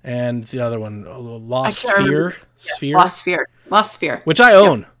 and the other one, Lost Sphere? Lost Sphere. Which I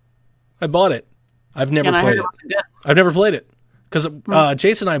own. Yep. I bought it. I've never played it. I've never played it. Because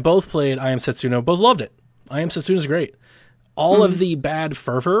Jason and I both played I Am Setsuna, both loved it. I Am Setsuna is great. All of the bad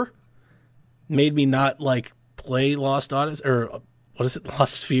fervor made me not play Lost Odyssey, or what is it?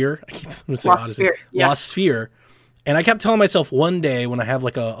 Lost Sphere? I keep saying Odyssey. Sphere, yeah. Lost Sphere. And I kept telling myself one day when I have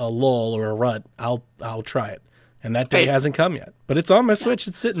a lull or a rut, I'll try it. And that day hasn't come yet. But it's on my Switch.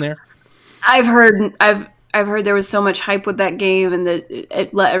 It's sitting there. I've heard there was so much hype with that game and that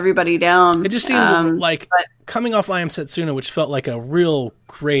it let everybody down. It just seemed coming off I Am Setsuna, which felt like a real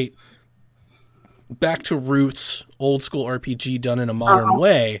great back to roots old school RPG done in a modern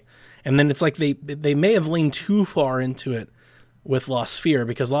way. And then it's like they may have leaned too far into it with Lost Sphere,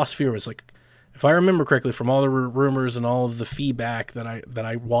 because Lost Sphere was if I remember correctly from all the rumors and all of the feedback that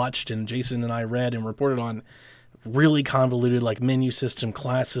I watched and Jason and I read and reported on, really convoluted menu system,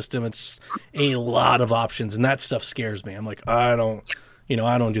 class system. It's just a lot of options, and that stuff scares me. I'm I don't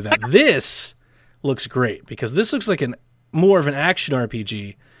do that. This looks great because this looks like more of an action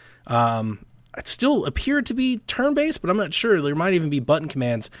RPG. It still appeared to be turn-based, but I'm not sure. There might even be button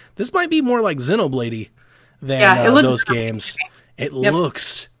commands. This might be more like Xenoblade than those games. It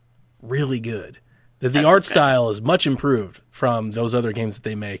looks really good. The art style is much improved from those other games that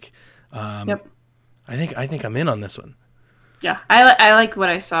they make. I think I'm in on this one. Yeah, I like what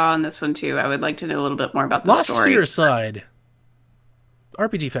I saw on this one too. I would like to know a little bit more about the story. Lost Sphere aside,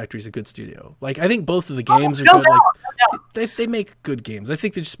 RPG Factory is a good studio. I think both of the games are good. They make good games. I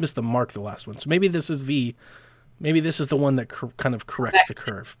think they just missed the mark the last one. So maybe this is the one that kind of corrects the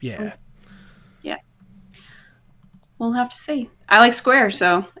curve. Yeah. Yeah. We'll have to see. I like Square,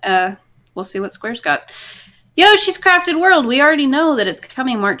 so we'll see what Square's got. Yoshi's Crafted World. We already know that it's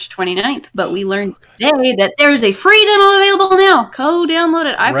coming March 29th, but we learned today that there's a free demo available now. Go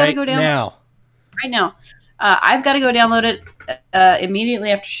download it. I've got to go download it right now. I've got to go download it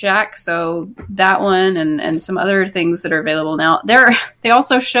immediately after Shack. So that one and some other things that are available now. They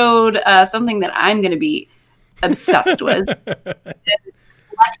also showed something that I'm going to be obsessed with. It's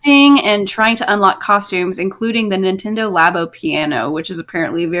collecting and trying to unlock costumes, including the Nintendo Labo piano, which is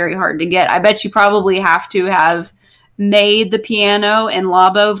apparently very hard to get. I bet you probably have to have made the piano in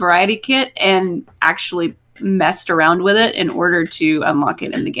Labo Variety Kit and actually messed around with it in order to unlock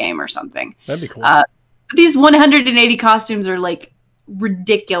it in the game or something. That'd be cool. These 180 costumes are like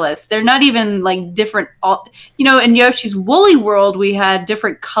ridiculous. They're not even like different. In Yoshi's Woolly World, we had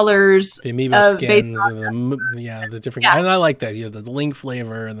different colors. The amiibo skins, and the different. Yeah. And I like that. The Link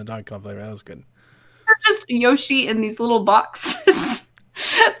flavor and the Donkey Kong flavor. That was good. They're just Yoshi in these little boxes.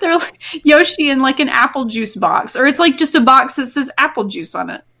 They're like Yoshi in like an apple juice box, or it's like just a box that says apple juice on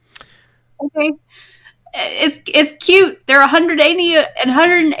it. Okay. It's cute. There are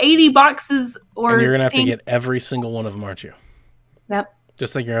 180 boxes, and you're gonna have to get every single one of them, aren't you? Yep.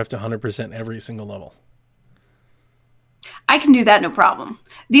 Just like you're gonna have to 100% every single level. I can do that, no problem.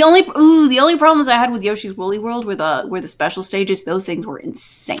 The only problems I had with Yoshi's Woolly World were the special stages. Those things were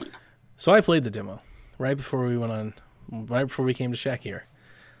insane. So I played the demo right before we came to Shack here.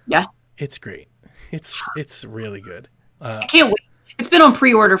 Yeah, it's great. It's really good. I can't wait. It's been on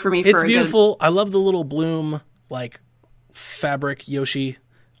pre-order for me. It's beautiful. I love the little bloom, like fabric Yoshi.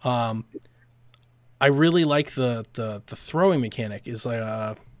 I really like the throwing mechanic. Is like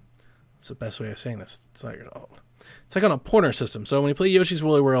what's the best way of saying this? It's like on a pointer system. So when you play Yoshi's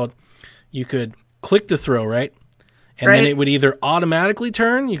Woolly World, you could click to throw, right? And then it would either automatically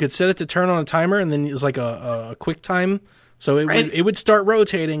turn. You could set it to turn on a timer, and then it was like a quick time. So it would start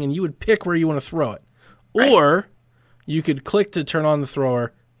rotating, and you would pick where you want to throw it, or you could click to turn on the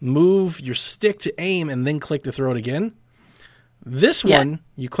thrower, move your stick to aim, and then click to throw it again. This one,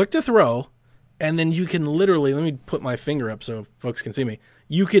 you click to throw, and then you can literally, let me put my finger up so folks can see me.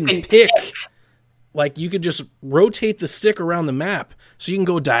 You can pick, like you could just rotate the stick around the map. So you can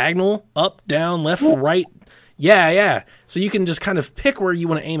go diagonal, up, down, left, right. Yeah. So you can just kind of pick where you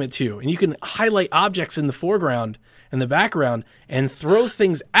want to aim it to. And you can highlight objects in the foreground and the background and throw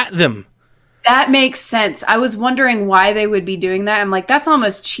things at them. That makes sense. I was wondering why they would be doing that. I'm like, that's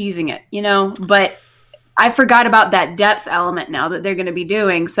almost cheesing it, but I forgot about that depth element now that they're going to be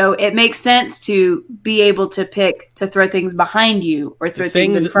doing. So it makes sense to be able to pick to throw things behind you or throw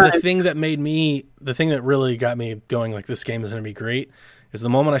things in front. The thing that really got me going, like this game is going to be great, is the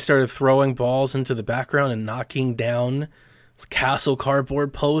moment I started throwing balls into the background and knocking down castle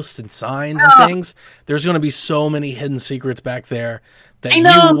cardboard posts and signs and things. There's going to be so many hidden secrets back there that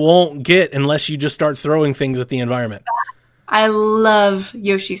you won't get unless you just start throwing things at the environment. I love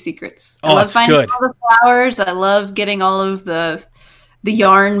Yoshi secrets. I love finding all the flowers. I love getting all of the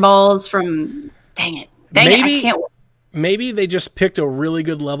yarn balls from. Dang it! I can't wait. Maybe they just picked a really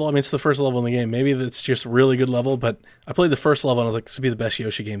good level. I mean, it's the first level in the game. Maybe it's just a really good level, but I played the first level and I was like, this would be the best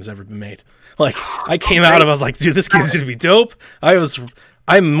Yoshi game that's ever been made. Like, I came out and I was like, dude, this game's going to be dope.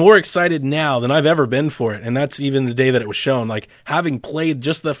 I'm more excited now than I've ever been for it. And that's even the day that it was shown. Like, having played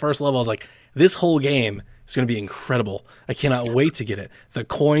just the first level, I was like, this whole game is going to be incredible. I cannot wait to get it. The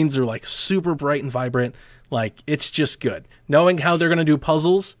coins are like super bright and vibrant. Like, it's just good. Knowing how they're going to do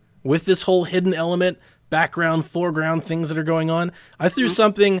puzzles with this whole hidden element, background, foreground, things that are going on. I threw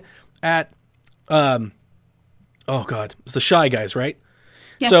something at, it's the Shy Guys, right?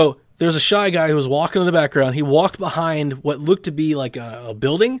 Yeah. So there's a Shy Guy who was walking in the background. He walked behind what looked to be like a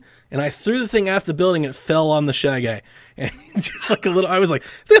building, and I threw the thing at the building. And it fell on the Shy Guy, and I was like,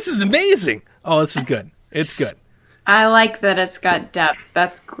 "This is amazing! Oh, this is good. It's good." I like that it's got depth.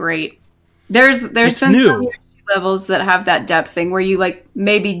 That's great. There's been some levels that have that depth thing where you like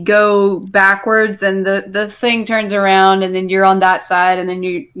maybe go backwards and the thing turns around and then you're on that side and then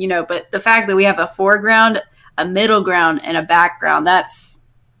but the fact that we have a foreground, a middle ground, and a background, that's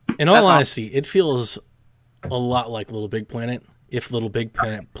in all honesty, it feels a lot like Little Big Planet if Little Big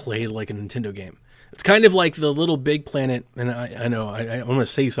Planet played like a Nintendo game. It's kind of like the Little Big Planet, and I know I want to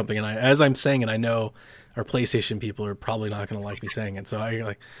say something, and as I'm saying it, I know our PlayStation people are probably not going to like me saying it, so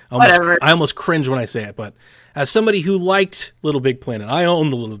I almost cringe when I say it. But as somebody who liked Little Big Planet, I own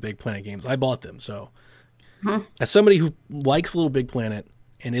the Little Big Planet games. I bought them, so as somebody who likes Little Big Planet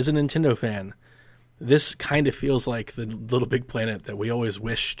and is a Nintendo fan, this kind of feels like the Little Big Planet that we always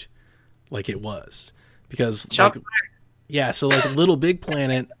wished like it was. Because so like Little Big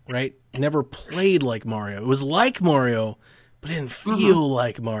Planet, right, never played like Mario. It was like Mario, but it didn't feel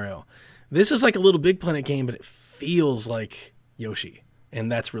like Mario. This is like a Little Big Planet game, but it feels like Yoshi,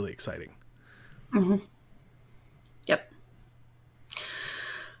 and that's really exciting. Mm-hmm. Yep.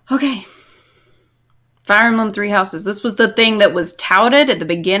 Okay. Fire Emblem Three Houses. This was the thing that was touted at the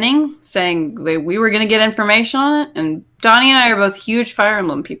beginning, saying that we were going to get information on it. And Donnie and I are both huge Fire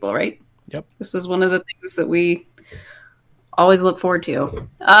Emblem people, right? Yep. This is one of the things that we always look forward to.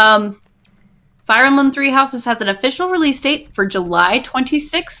 Fire Emblem Three Houses has an official release date for July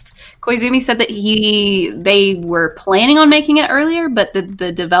 26th. Koizumi said that they were planning on making it earlier, but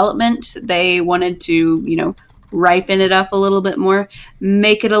the development, they wanted to, ripen it up a little bit more,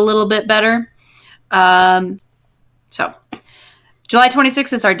 make it a little bit better. So July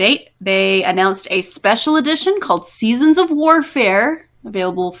 26th is our date. They announced a special edition called Seasons of Warfare,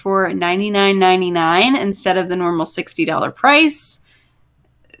 available for $99.99 instead of the normal $60 price.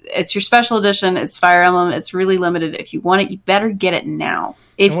 It's your special edition. It's Fire Emblem. It's really limited. If you want it, you better get it now.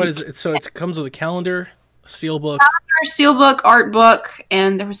 And what is it? So it comes with a calendar, a steelbook, art book,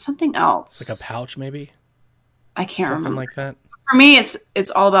 and there was something else. Like a pouch, maybe. I can't remember. Something like that. For me,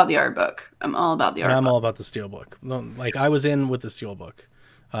 it's all about the art book. I'm all about the art book. I'm all about the steelbook. Like I was in with the steelbook.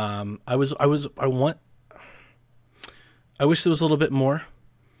 I wish there was a little bit more.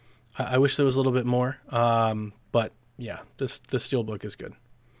 I wish there was a little bit more. But yeah, the steelbook is good.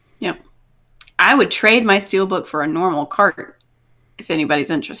 Yep. I would trade my steelbook for a normal cart if anybody's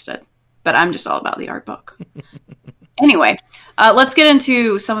interested. But I'm just all about the art book. Anyway, let's get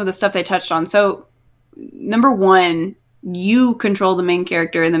into some of the stuff they touched on. So, number one, you control the main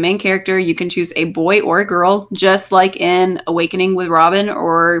character. And the main character, you can choose a boy or a girl, just like in Awakening with Robin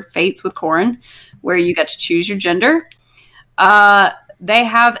or Fates with Corrin, where you get to choose your gender. They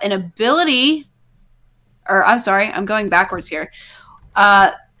have an ability, or I'm sorry, I'm going backwards here.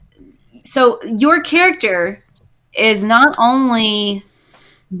 So your character is not only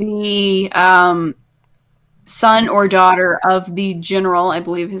the son or daughter of the general, I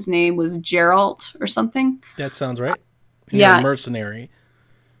believe his name was Geralt or something. That sounds right. You're a mercenary.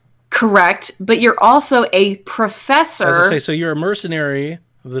 Correct. But you're also a professor. As I say, so you're a mercenary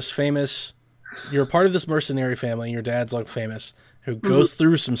of this famous, you're a part of this mercenary family, and your dad's like famous, who goes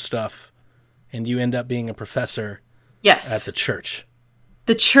through some stuff, and you end up being a professor at the church.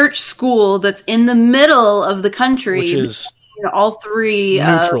 The church school that's in the middle of the country. Which is all three.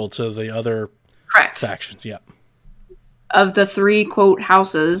 Neutral to the other factions, yeah. Of the three, quote,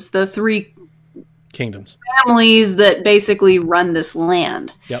 houses, the three kingdoms, families that basically run this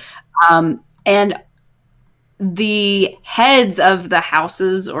land. Yep. And the heads of the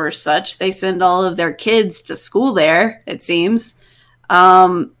houses or such, they send all of their kids to school there, it seems.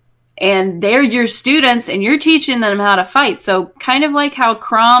 And they're your students, and you're teaching them how to fight. So kind of like how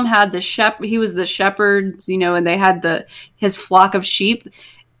Crom had he was the shepherd, and they had his flock of sheep.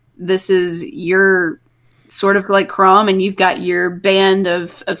 This is your sort of like Crom, and you've got your band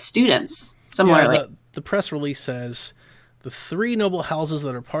of students. Similarly. Yeah, the press release says, the three noble houses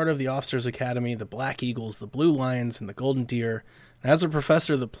that are part of the Officers' Academy, the Black Eagles, the Blue Lions, and the Golden Deer. And as a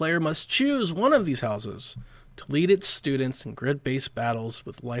professor, the player must choose one of these houses to lead its students in grid-based battles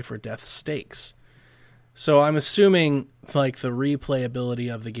with life or death stakes. So I'm assuming like the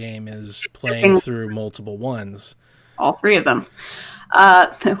replayability of the game is playing through multiple ones. All three of them.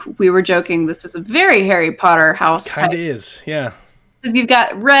 We were joking, this is a very Harry Potter house. Kind of is, yeah. Because you've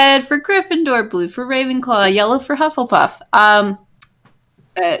got red for Gryffindor, blue for Ravenclaw, yellow for Hufflepuff.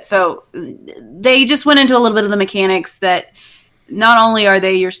 So they just went into a little bit of the mechanics that not only are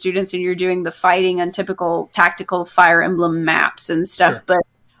they your students and you're doing the fighting on typical tactical Fire Emblem maps and stuff, sure. But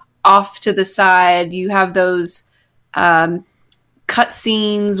off to the side, you have those cut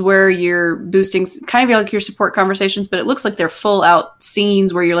scenes where you're boosting kind of like your support conversations, but it looks like they're full out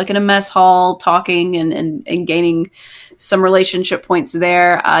scenes where you're like in a mess hall talking and gaining some relationship points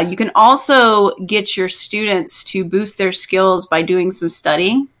there. You can also get your students to boost their skills by doing some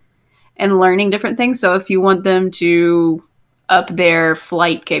studying and learning different things. So if you want them to up their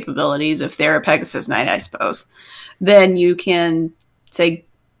flight capabilities, if they're a Pegasus Knight, I suppose, then you can say,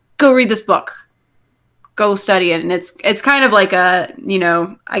 go read this book. Go study it. And it's kind of like a,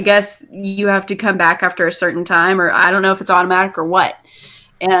 I guess you have to come back after a certain time, or I don't know if it's automatic or what.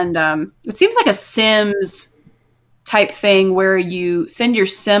 And it seems like a Sims type thing where you send your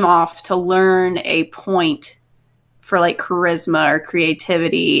sim off to learn a point for like charisma or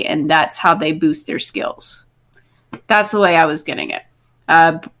creativity, and that's how they boost their skills. That's the way I was getting it.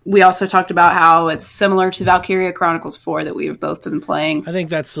 We also talked about how it's similar to Valkyria Chronicles 4 that we've both been playing. I think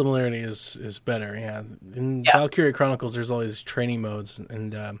that similarity is better, yeah. In Valkyria Chronicles, there's all these training modes,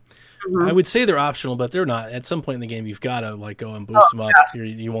 and I would say they're optional, but they're not. At some point in the game, you've got to like go and boost them up. Yeah.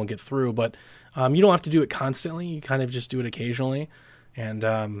 You won't get through, but you don't have to do it constantly. You kind of just do it occasionally. And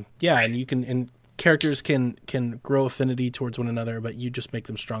and you can... And characters can grow affinity towards one another, but you just make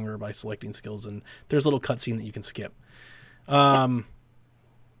them stronger by selecting skills, and there's a little cutscene that you can skip. I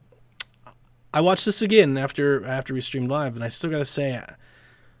watched this again after we streamed live, and I still gotta say,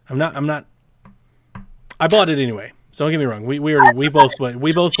 I'm not. I bought it anyway, so don't get me wrong. We both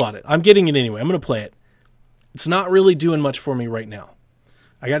bought it. I'm getting it anyway. I'm gonna play it. It's not really doing much for me right now.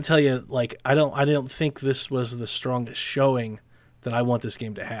 I gotta tell you, like I don't think this was the strongest showing that I want this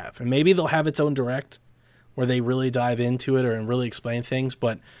game to have, and maybe they'll have its own direct where they really dive into it and really explain things.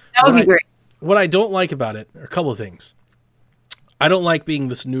 But that would be great. What I don't like about it are a couple of things. I don't like being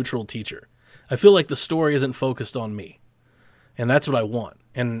this neutral teacher. I feel like the story isn't focused on me, and that's what I want.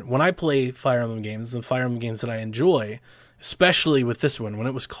 And when I play Fire Emblem games, the Fire Emblem games that I enjoy, especially with this one, when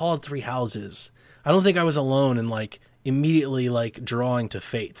it was called Three Houses, I don't think I was alone in like immediately like drawing to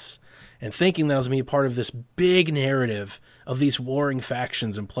Fates and thinking that I was going to be part of this big narrative of these warring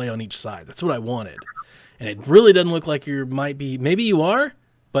factions and play on each side. That's what I wanted. And it really doesn't look like you might be. Maybe you are,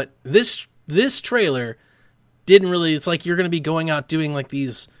 but this trailer didn't really. It's like you're going to be going out doing like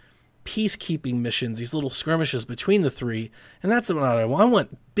these peacekeeping missions, these little skirmishes between the three, and that's what I want. I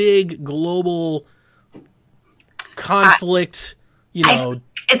want big global conflict.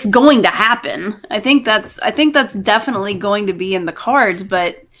 It's going to happen. I think that's definitely going to be in the cards,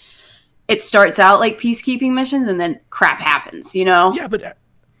 but it starts out like peacekeeping missions and then crap happens, Yeah, but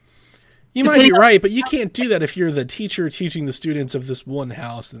you might be right, but you can't do that if you're the teacher teaching the students of this one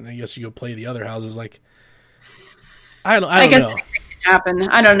house, and I guess you go play the other houses. Like, I don't know. Happen.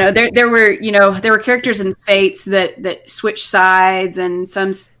 I don't know. There were characters in Fates that switch sides, and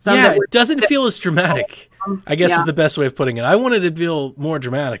some it doesn't feel as dramatic. I guess is the best way of putting it. I wanted it to feel more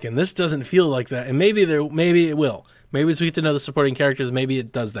dramatic, and this doesn't feel like that. And maybe it will. Maybe as we get to know the supporting characters, maybe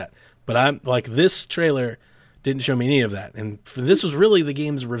it does that. But I'm like, this trailer didn't show me any of that, and this was really the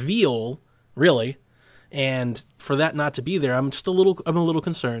game's reveal, really. And for that not to be there, I'm a little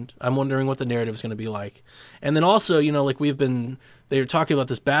concerned. I'm wondering what the narrative is going to be like. And then also, like they were talking about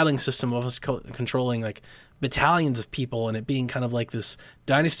this battling system of us controlling like battalions of people and it being kind of like this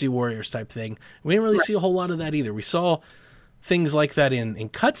Dynasty Warriors type thing. We didn't really see a whole lot of that either. We saw things like that in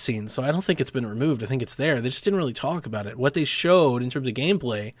cutscenes, so I don't think it's been removed. I think it's there. They just didn't really talk about it. What they showed in terms of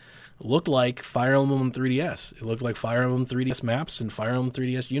gameplay looked like Fire Emblem on 3DS. It looked like Fire Emblem 3DS maps and Fire Emblem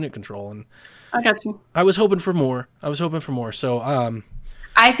 3DS unit control. And I got you. I was hoping for more. So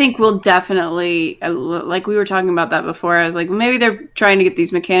I think we'll definitely, like we were talking about that before, I was like, maybe they're trying to get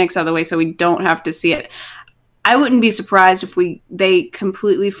these mechanics out of the way so we don't have to see it. I wouldn't be surprised if they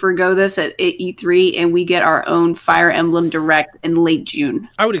completely forgo this at E3 and we get our own Fire Emblem Direct in late June.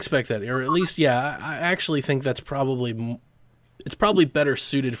 I would expect that, or at least, I actually think it's probably better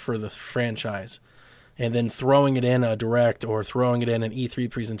suited for the franchise. And then throwing it in a Direct or throwing it in an E3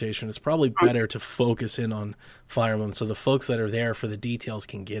 presentation, it's probably better to focus in on Fire Emblem so the folks that are there for the details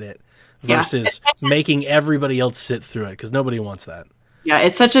can get it versus making everybody else sit through it, because nobody wants that. Yeah,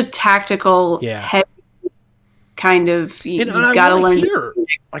 it's such a tactical, heavy kind of. You gotta learn.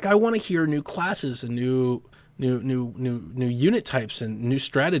 I want to hear new classes and new unit types and new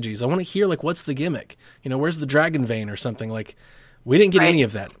strategies. I want to hear like, what's the gimmick? Where's the Dragon Vein or something like. We didn't get any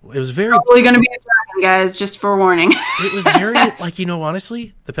of that. It was very probably going to be a dragon, guys. Just for warning. It was very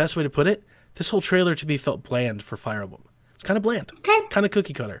honestly, the best way to put it, this whole trailer to me felt bland for Fire Emblem. It's kind of bland, kind of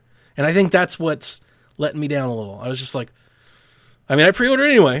cookie cutter, and I think that's what's letting me down a little. I was just like, I pre-ordered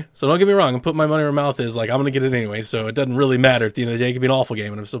anyway, so don't get me wrong. I'm putting my money where my mouth is. Like, I'm going to get it anyway, so it doesn't really matter at the end of the day. It could be an awful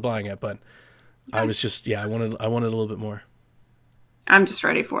game, and I'm still buying it. But I was just, I wanted a little bit more. I'm just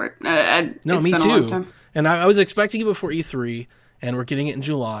ready for it. No, me too. And I was expecting it before E3. And we're getting it in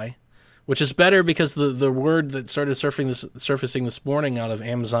July, which is better because the word that started surfacing this morning out of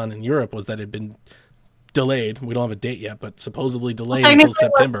Amazon in Europe was that it had been delayed. We don't have a date yet, but supposedly delayed until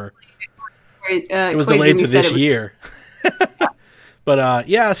September. It was delayed to this year. But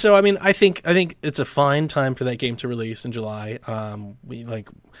so I think it's a fine time for that game to release in July.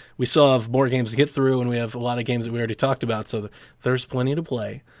 We still have more games to get through, and we have a lot of games that we already talked about, so there's plenty to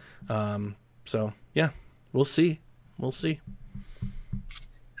play. We'll see.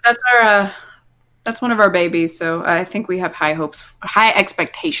 That's one of our babies, so I think we have high hopes, high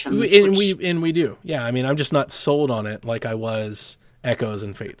expectations. We do. Yeah, I'm just not sold on it like I was Echoes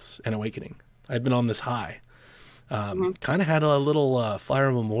and Fates and Awakening. I've been on this high. Kind of had a little Fire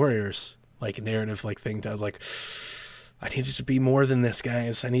Emblem Warriors like narrative like thing. I was like, I need it to be more than this,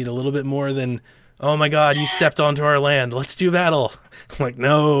 guys. I need a little bit more than, oh my god, you stepped onto our land. Let's do battle. I'm like,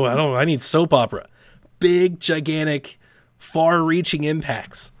 no, I don't. I need soap opera. Big, gigantic, far-reaching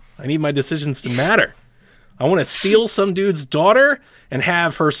impacts. I need my decisions to matter. I want to steal some dude's daughter and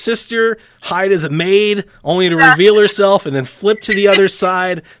have her sister hide as a maid, only to reveal herself and then flip to the other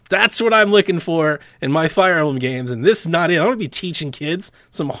side. That's what I'm looking for in my Fire Emblem games, and this is not it. I don't want to be teaching kids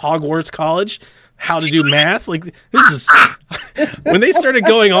some Hogwarts college how to do math. Like, this is... When they started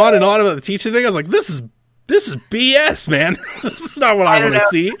going on and on about the teaching thing, I was like, this is BS, man. This is not what I want to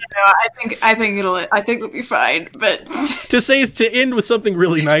see. I think it'll be fine, but... to end with something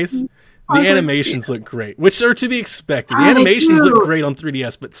really nice... The animations look great, which are to be expected. The animations look great on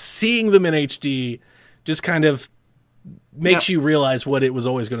 3DS, but seeing them in HD just kind of makes you realize what it was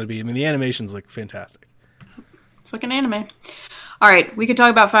always going to be. I mean, the animations look fantastic. It's like an anime. All right, we could talk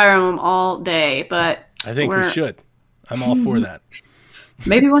about Fire Emblem all day, but... I think we should. I'm all for that.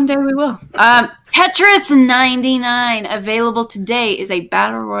 Maybe one day we will. Tetris 99, available today, is a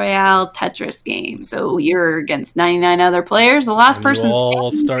battle royale Tetris game. So you're against 99 other players. The last person you all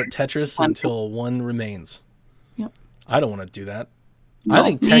start Tetris until one remains. Yep. I don't want to do that. No, I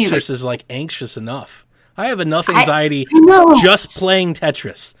think Tetris is like anxious enough. I have enough anxiety just playing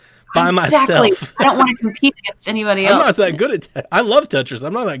Tetris by myself. I don't want to compete against anybody else. I'm not that good at I love Tetris.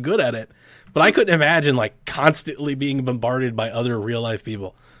 I'm not that good at it. But I couldn't imagine like constantly being bombarded by other real life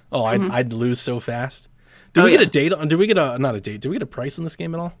people. Oh, I'd lose so fast. Do we get a date on? Do we get not a date? Do we get a price on this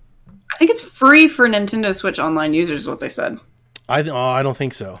game at all? I think it's free for Nintendo Switch Online users. Is what they said. I don't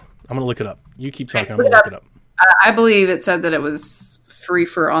think so. I'm gonna look it up. You keep talking. I'm gonna look it up. I believe it said that it was free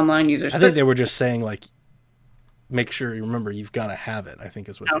for online users. I think they were just saying like, make sure you remember you've got to have it. I think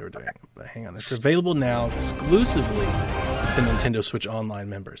is what they were doing. But hang on, it's available now exclusively to Nintendo Switch Online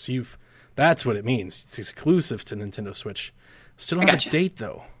members. That's what it means. It's exclusive to Nintendo Switch. Still don't have a date,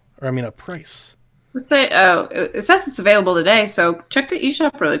 though. Or, I mean, a price. Let's say, it says it's available today, so check the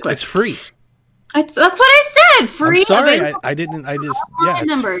eShop really quick. It's free. That's what I said. Free. I'm sorry,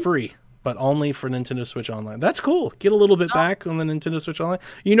 it's free, but only for Nintendo Switch Online. That's cool. Get a little bit back on the Nintendo Switch Online.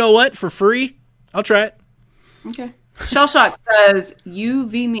 You know what? For free, I'll try it. Okay. Shellshock says, you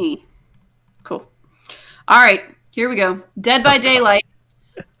v me. Cool. All right, here we go. Dead by Daylight.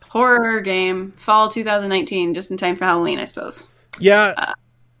 Horror game, fall 2019, just in time for Halloween, I suppose. Yeah.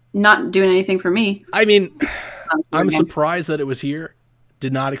 Not doing anything for me. I mean, I'm surprised that it was here.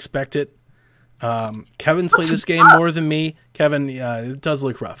 Did not expect it. Kevin's played this game more than me. Kevin, it does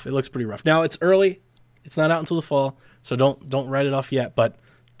look rough. It looks pretty rough. Now, it's early. It's not out until the fall, so don't write it off yet. But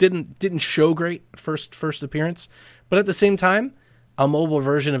didn't show great first appearance. But at the same time, a mobile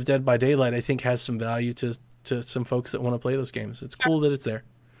version of Dead by Daylight, I think, has some value to some folks that want to play those games. It's cool that it's there.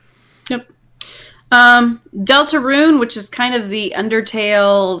 Yep. Deltarune, which is kind of the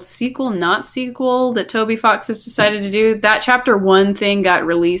Undertale sequel, not sequel, that Toby Fox has decided to do. That Chapter 1 thing got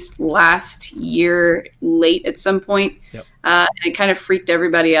released last year, late at some point. Yep. And it kind of freaked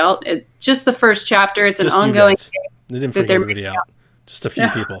everybody out. Just the first chapter. It's just an ongoing thing. They didn't freak everybody out. Just a few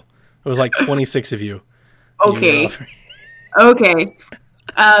people. It was like 26 of you. Okay. Okay.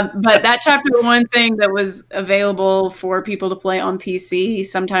 But that Chapter 1 thing that was available for people to play on PC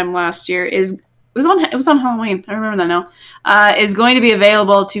sometime last year it was on Halloween. I remember that now. Is going to be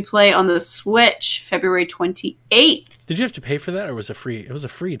available to play on the Switch February 28th. Did you have to pay for that, or was it free? It was a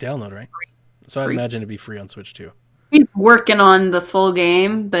free download, right? So I'd imagine it'd be free on Switch too. He's working on the full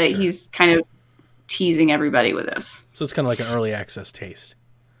game, but he's kind of teasing everybody with this. So it's kind of like an early access taste.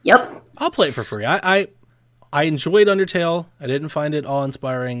 Yep. I'll play it for free. I enjoyed Undertale. I didn't find it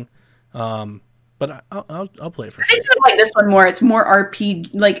awe-inspiring, but I'll play it for free. I think I like this one more. It's more RPG,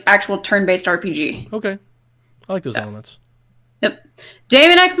 like actual turn-based RPG. Okay. I like those elements. Yep.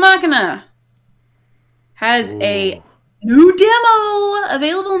 Daemon X Machina has a new demo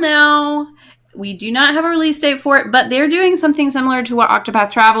available now. We do not have a release date for it, but they're doing something similar to what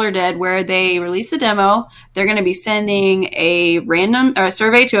Octopath Traveler did, where they release a demo. They're going to be sending a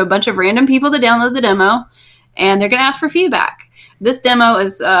survey to a bunch of random people to download the demo, and they're going to ask for feedback. This demo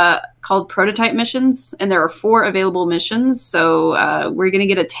is called Prototype Missions, and there are 4 available missions, so we're going to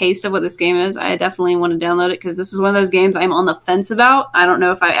get a taste of what this game is. I definitely want to download it, because this is one of those games I'm on the fence about. I don't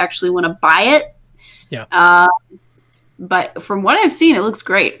know if I actually want to buy it. Yeah. But from what I've seen, it looks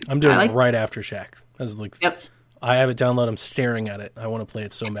great. I'm doing it right after Shaq. Yep. I have it downloaded. I'm staring at it. I want to play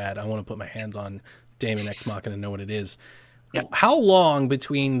it so bad. I want to put my hands on Daemon X Machina and know what it is. Yep. How long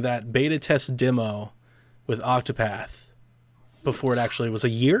between that beta test demo with Octopath before it actually was? A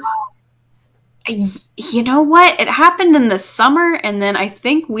year? You know what? It happened in the summer, and then I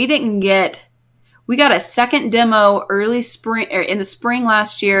think we got a second demo early spring, or in the spring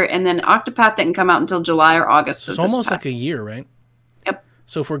last year, and then Octopath didn't come out until July or August. It's almost like a year, right? Yep.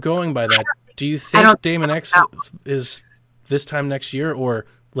 So if we're going by that, do you think Daemon X is this time next year or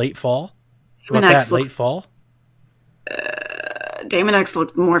late fall? About that, late fall? Daemon X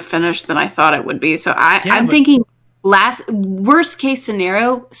looked more finished than I thought it would be. So I'm thinking worst case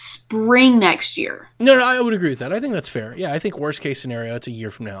scenario, spring next year. No, I would agree with that. I think that's fair. Yeah, I think worst case scenario, it's a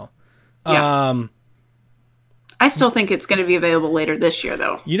year from now. Yeah. I still think it's going to be available later this year,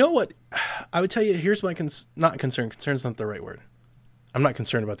 though. You know what? I would tell you, here's my not concern. Concern's not the right word. I'm not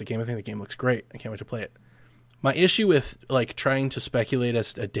concerned about the game. I think the game looks great. I can't wait to play it. My issue with like trying to speculate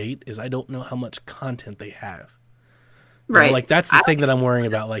as a date is I don't know how much content they have. Right. Like that's the thing that I'm worrying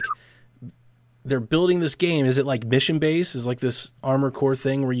about. Like they're building this game. Is it like mission based? Is like this Armored Core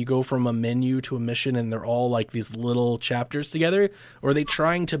thing where you go from a menu to a mission and they're all like these little chapters together? Or are they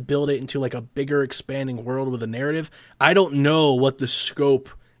trying to build it into like a bigger expanding world with a narrative? I don't know what the scope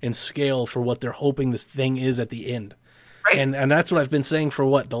and scale for what they're hoping this thing is at the end. Right. And that's what I've been saying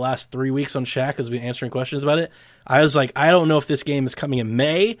for the last 3 weeks on Shack as we've been answering questions about it. I was like, I don't know if this game is coming in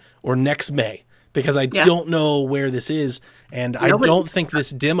May or next May because I don't know where this is. And I don't think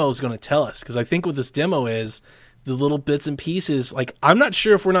this demo is going to tell us because I think what this demo is, the little bits and pieces, like I'm not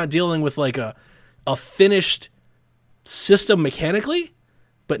sure if we're not dealing with like a finished system mechanically,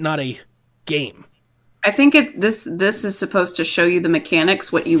 but not a game. I think this is supposed to show you the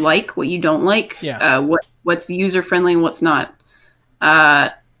mechanics, what you like, what you don't like, what's user friendly and what's not.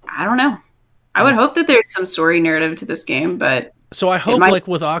 I don't know. I would hope that there's some story narrative to this game, but so I hope like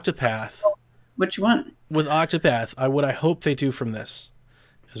with Octopath. What you want? With Octopath, what I hope they do from this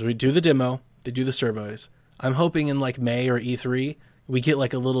is we do the demo, they do the surveys. I'm hoping in like May or E3 we get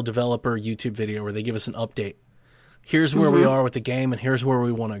like a little developer YouTube video where they give us an update. Here's where we are with the game, and here's where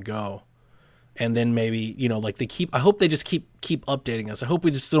we want to go. And then maybe, like I hope they just keep updating us. I hope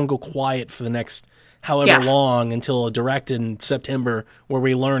we just don't go quiet for the next however long until a direct in September where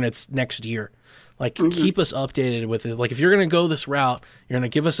we learn it's next year. Like, keep us updated with it. Like, if you're going to go this route, you're going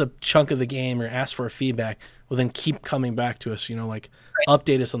to give us a chunk of the game or ask for a feedback, well, then keep coming back to us,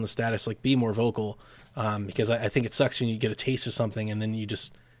 update us on the status, like, be more vocal. Because I think it sucks when you get a taste of something and then you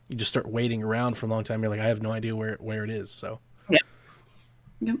just start waiting around for a long time. You're like, I have no idea where it is. So,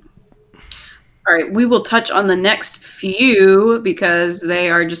 Yep. All right, we will touch on the next few because they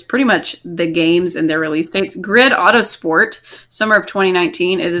are just pretty much the games and their release dates. Grid Autosport, summer of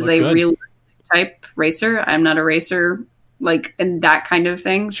 2019. It is a realistic type racer. I'm not a racer, like, and that kind of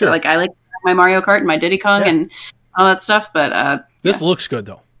thing. Sure. So, like, I like my Mario Kart and my Diddy Kong and all that stuff, but... this looks good,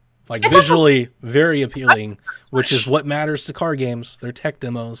 though. Like, visually very appealing, which is what matters to car games. They're tech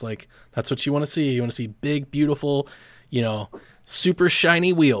demos. Like, that's what you want to see. You want to see big, beautiful, super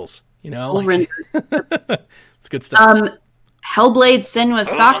shiny wheels. It's good stuff. Hellblade: Senua's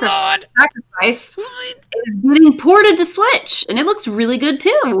Sacrifice is getting ported to Switch, and it looks really good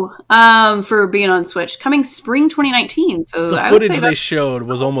too. For being on Switch, coming spring 2019. So the footage they showed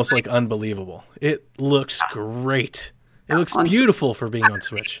was almost like unbelievable. It looks great. It looks beautiful for being on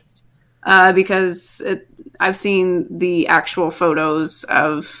Switch. Because I've seen the actual photos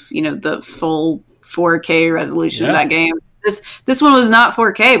of the full 4K resolution of that game. This one was not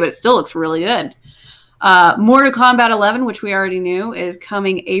 4K, but it still looks really good. Mortal Kombat 11, which we already knew, is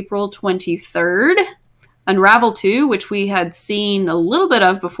coming April 23rd. Unravel 2, which we had seen a little bit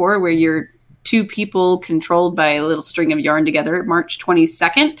of before, where you're two people controlled by a little string of yarn together, March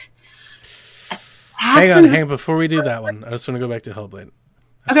 22nd. Hang on. Before we do that one, I just want to go back to Hellblade.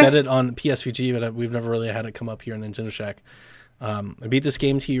 I've said it on PSVG, but we've never really had it come up here on Nintendo Shack. I beat this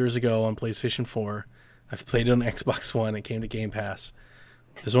game 2 years ago on PlayStation 4. I've played it on Xbox One. It came to Game Pass.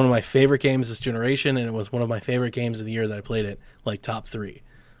 It's one of my favorite games this generation, and it was one of my favorite games of the year that I played it, like top 3.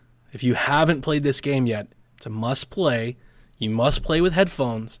 If you haven't played this game yet, it's a must-play. You must play with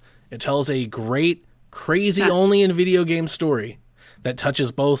headphones. It tells a great, crazy, only in video game story that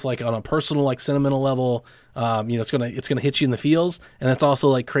touches both like on a personal, like sentimental level. It's gonna hit you in the feels, and it's also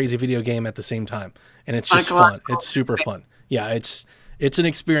like crazy video game at the same time. And it's just fun. It's super fun. Yeah, it's an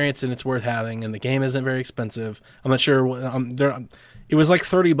experience and it's worth having. And the game isn't very expensive. I'm not sure. It was like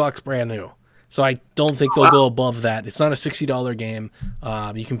 $30 brand new, so I don't think they'll go above that. It's not a $60 game.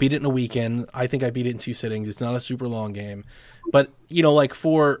 You can beat it in a weekend. I think I beat it in 2 sittings. It's not a super long game, but like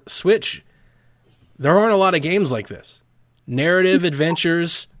for Switch, there aren't a lot of games like this. Narrative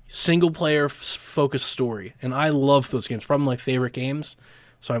adventures, single player focused story, and I love those games. Probably my favorite games.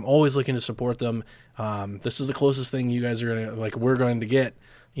 So I'm always looking to support them. This is the closest thing you guys are we're going to get,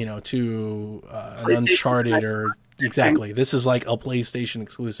 to an Uncharted or exactly. This is like a PlayStation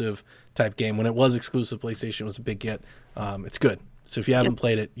exclusive type game. When it was exclusive PlayStation, it was a big get. It's good. So if you haven't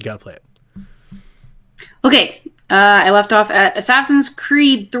played it, you got to play it. Okay. I left off at Assassin's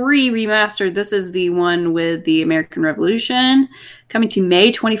Creed 3 Remastered. This is the one with the American Revolution, coming to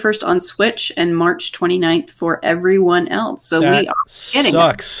May 21st on Switch and March 29th for everyone else. So that we are getting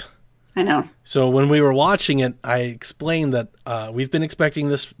sucks. It. I know. So when we were watching it, I explained that we've been expecting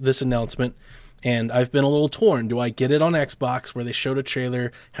this announcement, and I've been a little torn. Do I get it on Xbox where they showed a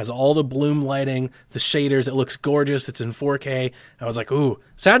trailer, has all the bloom lighting, the shaders, it looks gorgeous, it's in 4K. I was like, ooh.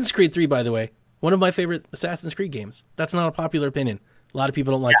 Assassin's Creed 3, by the way, one of my favorite Assassin's Creed games. That's not a popular opinion. A lot of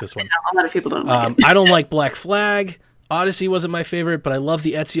people don't like this one. A lot of people don't like it. I don't like Black Flag. Odyssey wasn't my favorite, but I love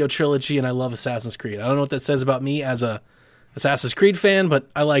the Ezio trilogy, and I love Assassin's Creed. I don't know what that says about me as a Assassin's Creed fan, but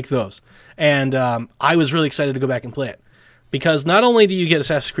I like those. And I was really excited to go back and play it. Because not only do you get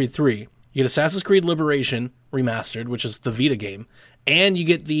Assassin's Creed 3, you get Assassin's Creed Liberation Remastered, which is the Vita game, and you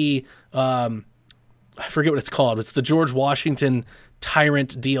get the, I forget what it's called, it's the George Washington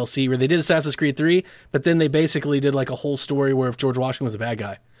Tyrant DLC, where they did Assassin's Creed 3, but then they basically did like a whole story where if George Washington was a bad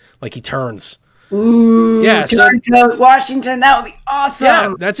guy, like he turns. Ooh, yeah, George Washington, that would be awesome.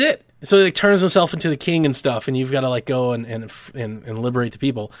 Yeah, that's it. So he turns himself into the king and stuff, and you've got to like go and liberate the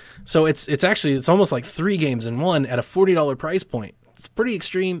people. So it's almost like 3 games in one at a $40 price point. It's pretty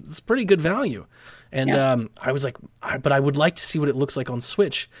extreme. It's pretty good value. And I was like, but I would like to see what it looks like on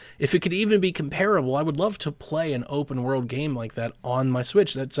Switch. If it could even be comparable, I would love to play an open world game like that on my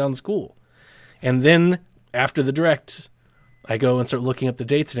Switch. That sounds cool. And then after the Direct, I go and start looking up the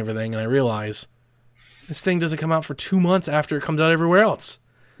dates and everything, and I realize this thing doesn't come out for 2 months after it comes out everywhere else.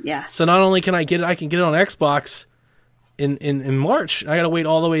 Yeah. So not only can I get it, I can get it on Xbox in March. I got to wait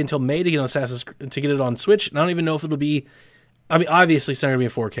all the way until May to get to get it on Switch. And I don't even know if it'll be. I mean, obviously it's not going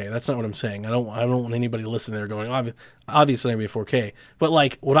to be in 4K. That's not what I'm saying. I don't want anybody listening there going, obviously it's not going to be 4K. But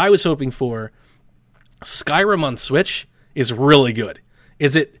like what I was hoping for, Skyrim on Switch is really good.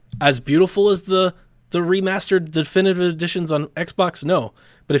 Is it as beautiful as the remastered definitive editions on Xbox? No.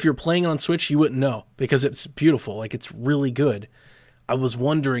 But if you're playing on Switch, you wouldn't know because it's beautiful. Like it's really good. I was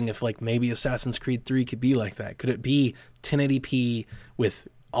wondering if like maybe Assassin's Creed 3 could be like that. Could it be 1080p with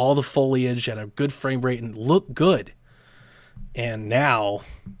all the foliage at a good frame rate and look good? And now,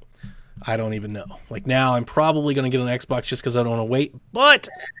 I don't even know. Like now, I'm probably going to get an Xbox just because I don't want to wait. But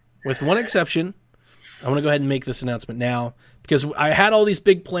with one exception, I'm going to go ahead and make this announcement now because I had all these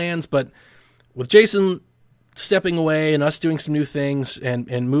big plans, but with Jason stepping away and us doing some new things and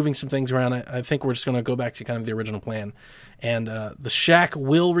moving some things around, I think we're just going to go back to kind of the original plan. And the Shack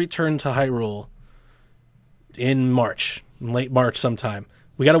will return to Hyrule in March, late March sometime.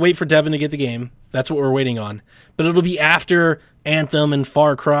 We got to wait for Devin to get the game. That's what we're waiting on. But it'll be after Anthem and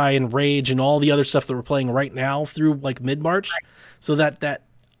Far Cry and Rage and all the other stuff that we're playing right now through like mid-March. So that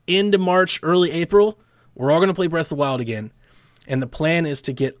end of March, early April, we're all going to play Breath of the Wild again. And the plan is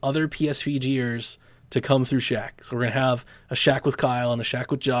to get other PSVGers to come through Shack. So we're going to have a Shack with Kyle and a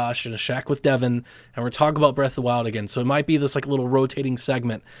Shack with Josh and a Shack with Devin. And we're talking about Breath of the Wild again. So it might be this like little rotating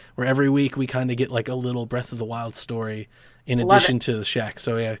segment where every week we kind of get like a little Breath of the Wild story in addition to the Shack.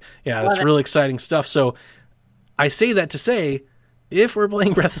 So yeah, that's really exciting stuff. So I say that to say, if we're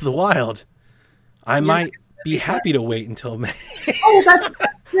playing Breath of the Wild, I might be happy to wait until May. Oh, that's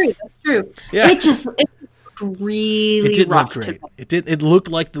true. That's true. Yeah. It just really it did rough. Look great. It looked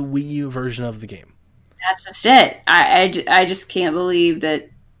like the Wii U version of the game. That's just it. I just can't believe that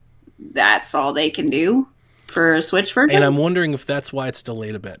that's all they can do for a Switch version. And I'm wondering if that's why it's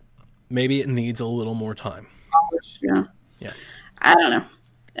delayed a bit. Maybe it needs a little more time. Yeah. I don't know.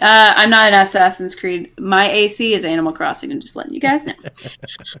 I'm not an Assassin's Creed. My AC is Animal Crossing. I'm just letting you guys know.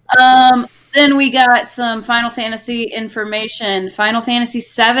 Then we got some Final Fantasy information. Final Fantasy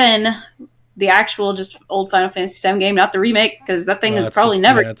VII, the actual just old Final Fantasy VII game, not the remake, because that thing is probably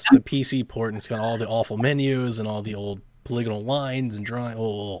never. Yeah, it's the PC port, and it's got all the awful menus and all the old polygonal lines and drawing.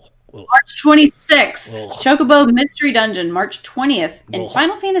 March 26th, Chocobo Mystery Dungeon, March 20th, and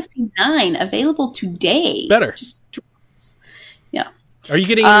Final Fantasy IX available today. Better. Yeah. Are you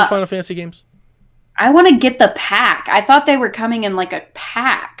getting any Final Fantasy games? I want to get the pack. I thought they were coming in like a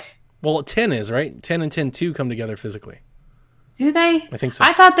pack. Well, 10 is, right? 10 and 10-2 come together physically. Do they? I think so.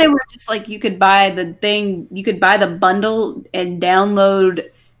 I thought they were just like you could buy the thing, you could buy the bundle and download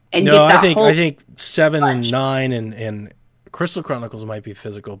and get that whole I think 7 and 9 and Crystal Chronicles might be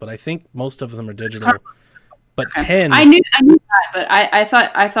physical, but I think most of them are digital. But 10, I knew that, but I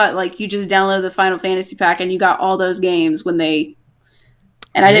thought like you just download the Final Fantasy pack and you got all those games when they.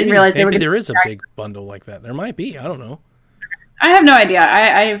 And I didn't realize maybe there is a big bundle like that. There might be. I don't know. I have no idea.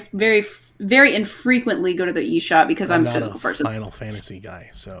 I very, very infrequently go to the eShop because I'm a physical person. Final Fantasy guy,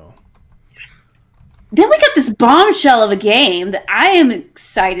 so. Then we got this bombshell of a game that I am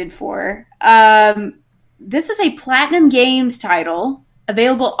excited for. This is a Platinum Games title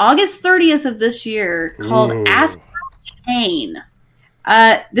available August 30th of this year called Astral Chain.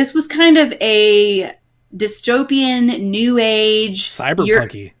 This was kind of a dystopian, new age, cyberpunky. You're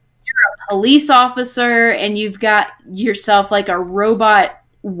a police officer, and you've got yourself like a robot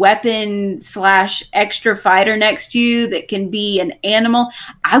weapon / extra fighter next to you that can be an animal.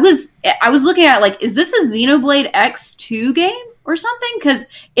 I was looking at like, is this a Xenoblade X2 game or something? Because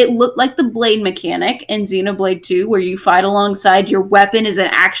it looked like the blade mechanic in Xenoblade 2, where you fight alongside your weapon as an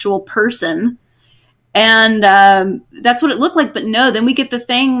actual person. And that's what it looked like. But no, then we get the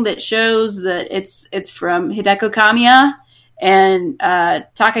thing that shows that it's from Hideko Kamiya and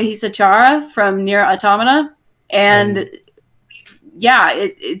Takahisa Chara from Nier Automata. And yeah,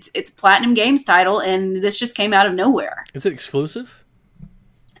 it's a Platinum Games title, and this just came out of nowhere. Is it exclusive?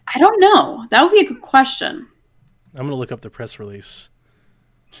 I don't know. That would be a good question. I'm going to look up the press release.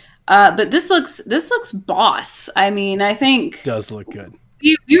 But this looks boss. I mean, I think... It does look good.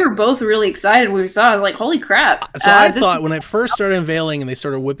 We were both really excited when we saw it. I was like, holy crap. So I thought when I first started unveiling and they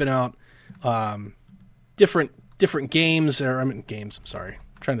started whipping out different games, I'm sorry.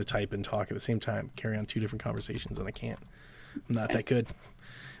 I'm trying to type and talk at the same time, carry on two different conversations, and I can't. I'm not that good.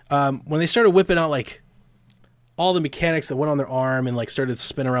 When they started whipping out like all the mechanics that went on their arm and like started to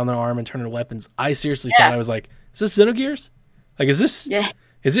spin around their arm and turn into weapons, I seriously thought, I was like, is this Xenogears? Like, is this... Yeah.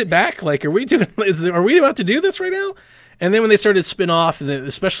 Is it back? Like, are we about to do this right now? And then when they started to spin off,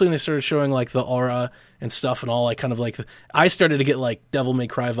 especially when they started showing like the aura and stuff and all, like kind of like, I started to get like Devil May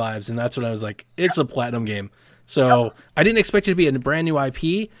Cry vibes, and that's when I was like, it's a Platinum game. So I didn't expect it to be a brand new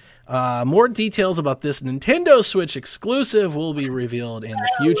IP. More details about this Nintendo Switch exclusive will be revealed in the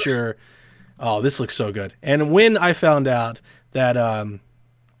future. Oh, this looks so good. And when I found out that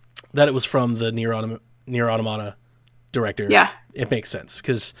it was from the Nier Automata director, it makes sense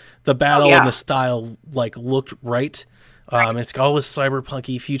because the battle and the style like looked right. It's got all this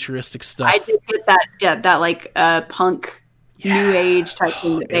cyberpunky futuristic stuff. I did get that like punk new age type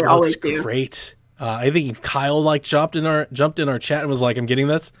thing that they always do. Great. I think Kyle like jumped in our chat and was like, "I'm getting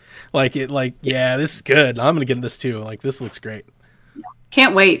this." This is good. I'm gonna get this too. Like, this looks great.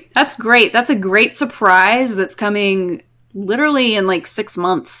 Can't wait. That's great. That's a great surprise that's coming literally in like 6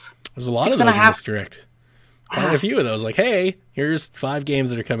 months. There's a lot of those in this direct. Quite a few of those. Like, hey, here's 5 games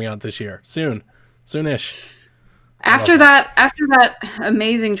that are coming out this year. Soonish. After that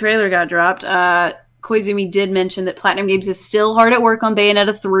amazing trailer got dropped, Koizumi did mention that Platinum Games is still hard at work on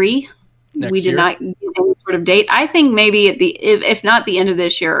Bayonetta 3. We did not get any sort of date. I think maybe at if not the end of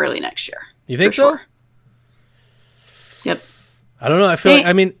this year, early next year. You think so? Sure. Yep. I don't know. I feel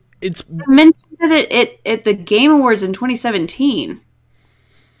it's mentioned it at the Game Awards in 2017.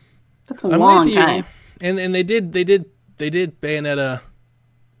 That's a long time. And they did Bayonetta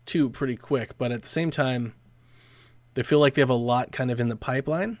 2 pretty quick, but at the same time, they feel like they have a lot kind of in the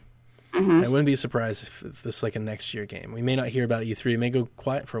pipeline. Mm-hmm. I wouldn't be surprised if this is like a next year game. We may not hear about E3. It may go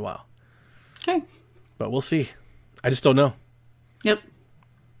quiet for a while. Okay. But we'll see. I just don't know. Yep.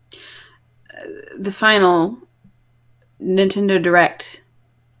 The final Nintendo Direct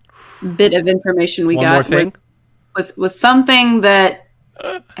bit of information we got was something that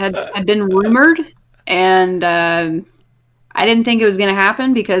had been rumored, and I didn't think it was going to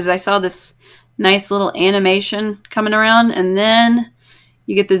happen because I saw this nice little animation coming around, and then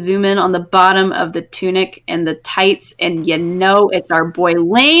you get the zoom in on the bottom of the tunic and the tights, and it's our boy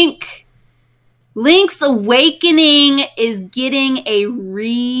Link. Link's Awakening is getting a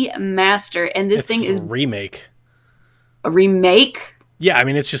remaster, and this thing is a remake. A remake? Yeah, I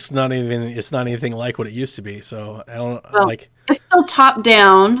mean it's just not anything like what it used to be. So I don't it's still top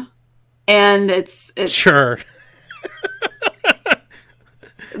down, and it's sure.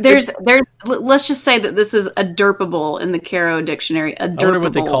 There's let's just say that this is a derpable in the Caro dictionary. I wonder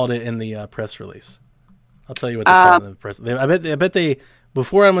what they called it in the press release. I'll tell you what they called it in the press. I bet they.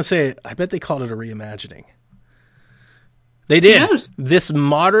 Before I'm going to say it, I bet they called it a reimagining. They did. This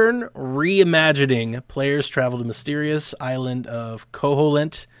modern reimagining, players travel to mysterious island of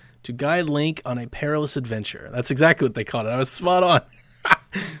Koholint to guide Link on a perilous adventure. That's exactly what they called it. I was spot on.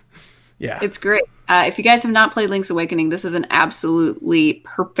 Yeah. It's great. If you guys have not played Link's Awakening, this is an absolutely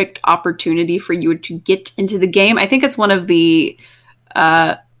perfect opportunity for you to get into the game. I think it's one of the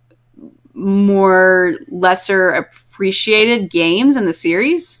more lesser appreciated games in the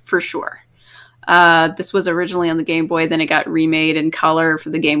series, for sure. This was originally on the Game Boy, then it got remade in color for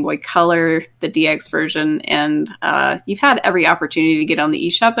the Game Boy Color, the DX version, and you've had every opportunity to get on the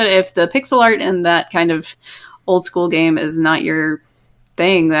eShop, but if the pixel art and that kind of old school game is not your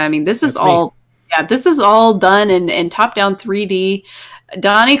thing, I mean, this is all done in top-down 3D.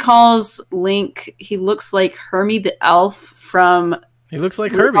 Donnie calls Link, he looks like Hermie the elf from... He looks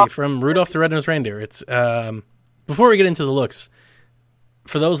like Herbie from Rudolph the Red-Nosed Reindeer. It's before we get into the looks,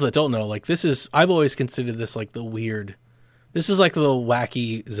 for those that don't know, like I've always considered this like this is like the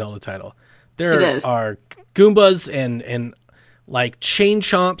wacky Zelda title. There are Goombas and like chain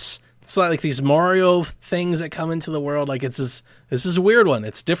chomps. It's like these Mario things that come into the world. Like this is a weird one.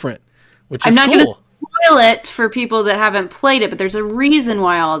 It's different, which is cool. I'm not going to spoil it for people that haven't played it, but there's a reason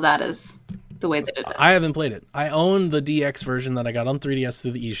why all of that is the way that it is. I haven't played it. I own the DX version that I got on 3DS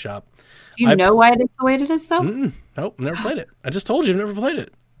through the eShop. Do you know why it is the way it is, though? Nope, never played it. I just told you I've never played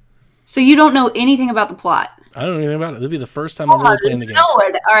it. So you don't know anything about the plot? I don't know anything about it. It'll be the first time I'm really playing the game.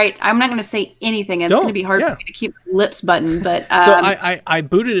 Lord. All right, I'm not going to say anything. It's going to be hard for me to keep my lips buttoned. But so I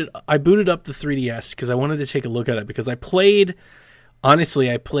booted it. I booted up the 3DS because I wanted to take a look at it because I played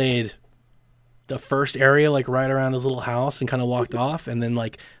the first area like right around his little house and kind of walked off, and then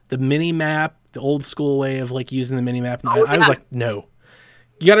like the mini map, the old school way of like using the mini map. And I was like, no.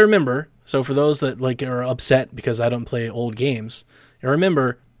 You got to remember. So for those that like are upset because I don't play old games, you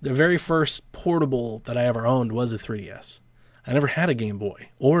remember the very first portable that I ever owned was a 3DS. I never had a Game Boy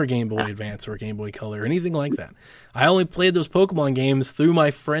or a Game Boy Advance or a Game Boy Color or anything like that. I only played those Pokemon games through my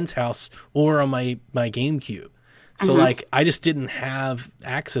friend's house or on my GameCube. So like I just didn't have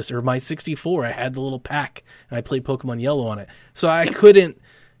access, or my 64, I had the little pack and I played Pokemon Yellow on it. So I couldn't,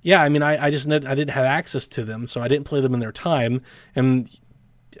 I mean, I didn't have access to them, so I didn't play them in their time. And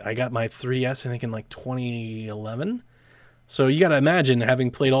I got my 3DS, I think, in like 2011. So you got to imagine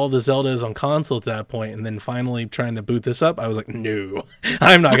having played all the Zeldas on console at that point and then finally trying to boot this up. I was like, no,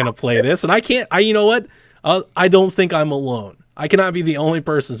 I'm not going to play this. And you know what? I don't think I'm alone. I cannot be the only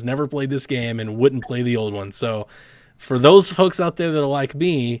person who's never played this game and wouldn't play the old one. So for those folks out there that are like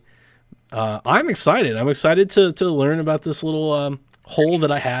me, I'm excited. I'm excited to learn about this little hole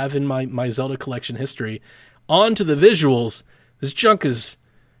that I have in my Zelda collection history. On to the visuals. This junk is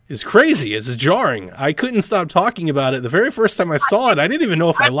crazy. It's jarring. I couldn't stop talking about it. The very first time I saw it, I didn't even know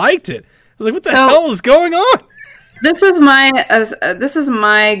if I liked it. I was like, what the hell is going on? This is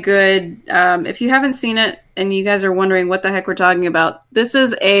my good, if you haven't seen it and you guys are wondering what the heck we're talking about, this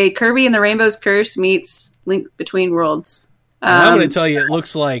is a Kirby and the Rainbow's Curse meets Link Between Worlds. I'm going to tell you, it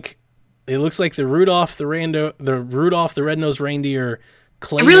looks like the Rudolph the Red-Nosed Reindeer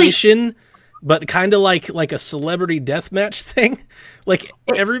claymation, but kind of like a celebrity deathmatch thing. Like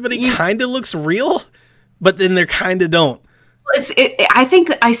everybody kind of looks real, but then they kind of don't.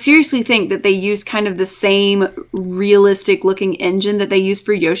 I seriously think that they use kind of the same realistic looking engine that they use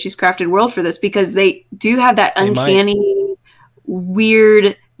for Yoshi's Crafted World for this, because they do have that uncanny,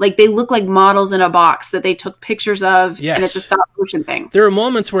 weird, like they look like models in a box that they took pictures of, and it's a stop motion thing. There are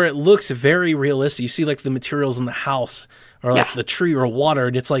moments where it looks very realistic. You see like the materials in the house or like the tree or water,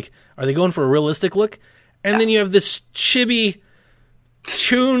 and it's like, are they going for a realistic look? And then you have this chibi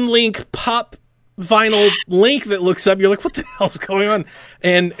Toon Link pop vinyl Link that looks up. You're like, what the hell's going on?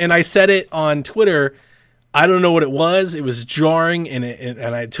 And I said it on Twitter. I don't know what it was. It was jarring, and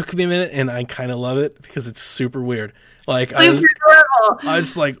it took me a minute, and I kind of love it because it's super weird. Like I was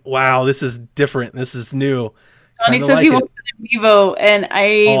just like, wow, this is different. This is new. Johnny says he wants an amiibo, and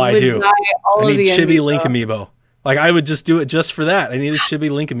I do. Buy all I need of the Chibi amiibo. Link amiibo. Like I would just do it just for that. I need a Chibi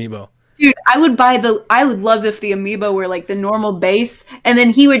Link amiibo. Dude, I would love if the amiibo were like the normal base, and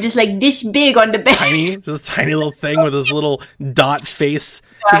then he would just like this big on the base. This tiny little thing with his little dot face.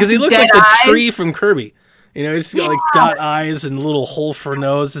 Because he looks like the tree from Kirby. You know, he's just got like dot eyes and a little hole for a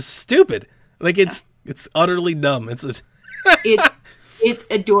nose. It's stupid. Like it's utterly dumb. It's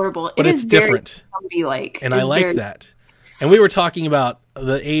adorable. But it's different. Like, and I like that. And we were talking about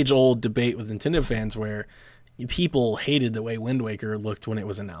the age-old debate with Nintendo fans where people hated the way Wind Waker looked when it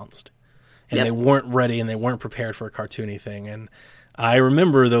was announced. And they weren't ready and they weren't prepared for a cartoony thing. And I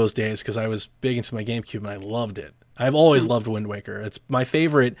remember those days because I was big into my GameCube and I loved it. I've always loved Wind Waker. It's my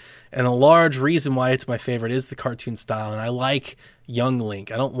favorite, and a large reason why it's my favorite is the cartoon style. And I like young Link.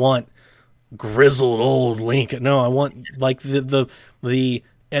 I don't want grizzled old Link. No, I want like the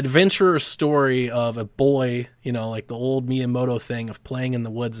adventure story of a boy, you know, like the old Miyamoto thing of playing in the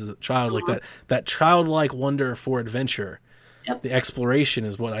woods as a child, like that childlike wonder for adventure. Yep. The exploration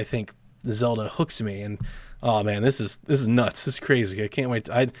is what I think Zelda hooks me, and oh man, this is nuts. This is crazy. I can't wait.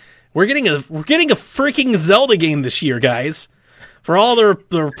 We're getting a freaking Zelda game this year, guys. For all the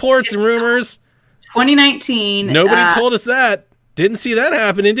reports and rumors, 2019. Nobody told us that. Didn't see that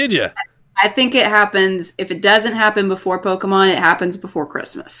happening, did you? I think it happens. If it doesn't happen before Pokemon, it happens before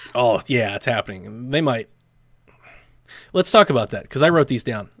Christmas. Oh, yeah, it's happening. They might. Let's talk about that, because I wrote these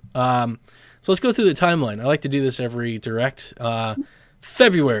down. So let's go through the timeline. I like to do this every direct.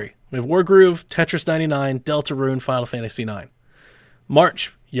 February, we have Wargroove, Tetris 99, Deltarune, Final Fantasy 9.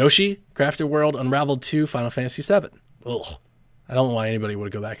 March, Yoshi, Crafted World, Unraveled 2, Final Fantasy 7. Ugh. I don't know why anybody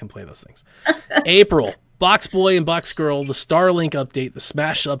would go back and play those things. April, Box Boy and Box Girl, the Starlink update, the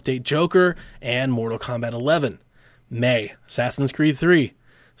Smash update, Joker, and Mortal Kombat 11. May, Assassin's Creed 3.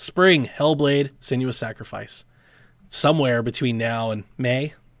 Spring, Hellblade, Sinuous Sacrifice. Somewhere between now and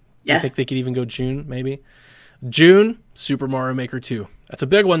May. Yeah. I think they could even go June, maybe. June, Super Mario Maker 2. That's a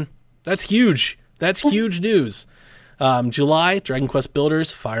big one. That's huge. That's huge news. July, Dragon Quest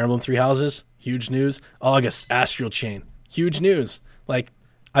Builders, Fire Emblem Three Houses. Huge news. August, Astral Chain. Huge news. Like,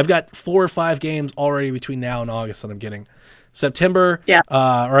 I've got 4 or 5 games already between now and August that I'm getting. September,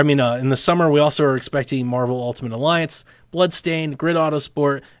 in the summer, we also are expecting Marvel Ultimate Alliance, Bloodstained, Grid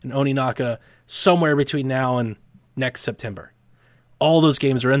Autosport, and Oninaka somewhere between now and next September. All those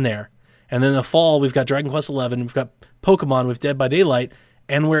games are in there. And then in the fall, we've got Dragon Quest XI, we've got Pokemon with Dead by Daylight,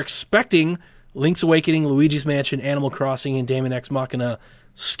 and we're expecting Link's Awakening, Luigi's Mansion, Animal Crossing, and Daemon X Machina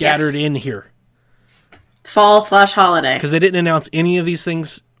scattered in here. Fall/holiday. Because they didn't announce any of these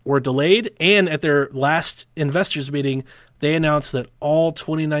things were delayed, and at their last investors meeting, they announced that all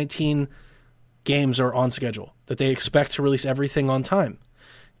 2019 games are on schedule, that they expect to release everything on time.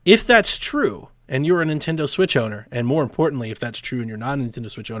 If that's true, and you're a Nintendo Switch owner, and more importantly, if that's true and you're not a Nintendo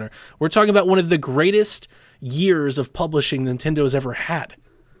Switch owner, we're talking about one of the greatest years of publishing Nintendo has ever had.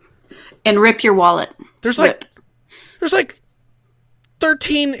 And rip your wallet. There's like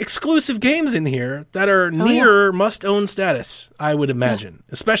 13 exclusive games in here that are near must-own status, I would imagine,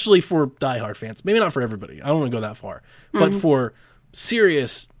 especially for diehard fans. Maybe not for everybody. I don't want to go that far. But for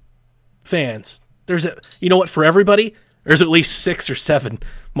serious fans, for everybody, there's at least 6 or 7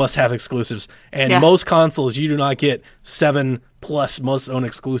 must-have exclusives. And most consoles, you do not get 7 plus must-own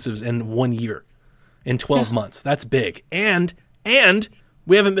exclusives in 1 year, in 12 months. That's big. And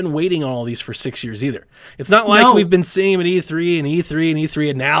we haven't been waiting on all these for 6 years either. It's not like we've been seeing them at E3 and E3 and E3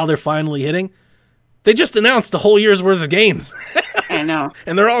 and now they're finally hitting. They just announced a whole year's worth of games. I know.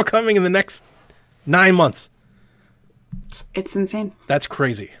 And they're all coming in the next 9 months. It's insane. That's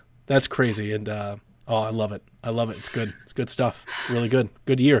crazy. That's crazy. And, I love it. I love it. It's good. It's good stuff. It's really good.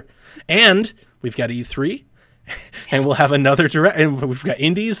 Good year. And we've got E3. And we'll have another direct, and we've got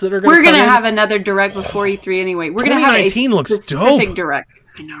indies that are going to We're going to have another direct before E3 anyway. We're going to have a specific direct.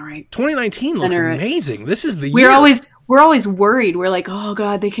 I know, right? 2019 looks amazing. This is the year. We're always worried. We're like, oh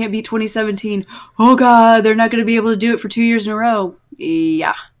God, they can't beat 2017. Oh God, they're not going to be able to do it for 2 years in a row.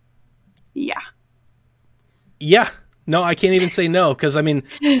 Yeah. No, I can't even say no, because I mean,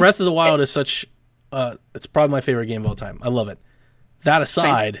 Breath of the Wild is such. It's probably my favorite game of all time. I love it. That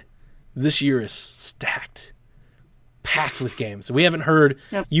aside, this year is stacked. Packed with games. We haven't heard,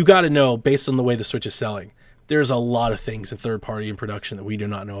 you got to know, based on the way the Switch is selling, there's a lot of things in third party in production that we do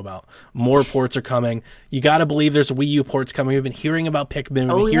not know about. More ports are coming. You got to believe there's Wii U ports coming. We've been hearing about Pikmin.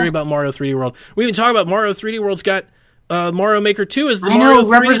 We've been hearing about Mario 3D World. We've been talking about Mario 3D World's got Mario Maker 2 is the Mario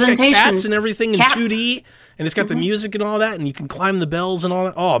 3D. It's got cats and everything in 2D. And it's got the music and all that. And you can climb the bells and all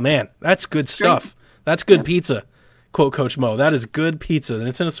that. Oh, man. That's good stuff. That's good pizza. Quote Coach Mo. That is good pizza. The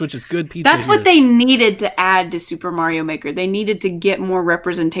Nintendo Switch is good pizza. That's what they needed to add to Super Mario Maker. They needed to get more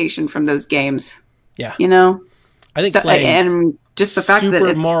representation from those games. Yeah. You know? I think playing and just the fact Super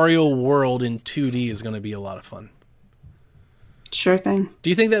that Mario World in 2D is going to be a lot of fun. Sure thing. Do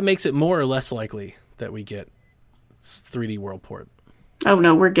you think that makes it more or less likely that we get 3D World port? Oh,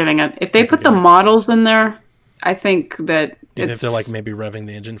 no, we're getting it. If they put the models in there, I think that Do you think they're like maybe revving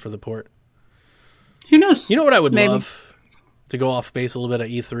the engine for the port? Who knows? You know what I would love? To go off base a little bit at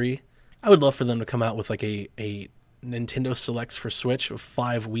E3? I would love for them to come out with like a Nintendo Selects for Switch of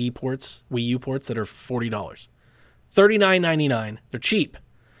 5 Wii U ports that are $40. $39.99. They're cheap.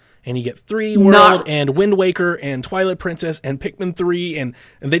 And you get 3D World and Wind Waker and Twilight Princess and Pikmin 3 and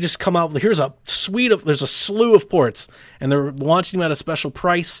they just come out with, there's a slew of ports and they're launching them at a special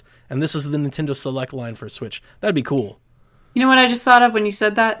price and this is the Nintendo Select line for Switch. That'd be cool. You know what I just thought of when you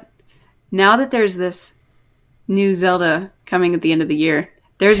said that? Now that there's this new Zelda coming at the end of the year,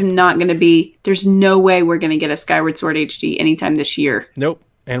 there's no way we're going to get a Skyward Sword HD anytime this year. Nope.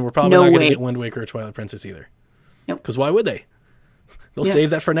 And we're probably not going to get Wind Waker or Twilight Princess either. Nope. Because why would they? They'll save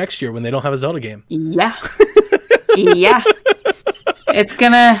that for next year when they don't have a Zelda game. Yeah. Yeah.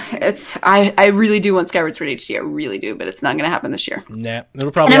 I really do want Skyward Sword HD. I really do, but it's not gonna happen this year. Nah,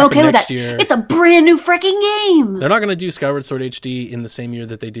 it'll probably happen next year. It's a brand new freaking game. They're not gonna do Skyward Sword HD in the same year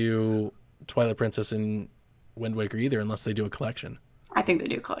that they do Twilight Princess and Wind Waker either, unless they do a collection. I think they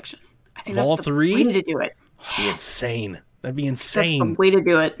do a collection. I think that's all the way to do it. That'd be insane. That'd be insane. That's the way to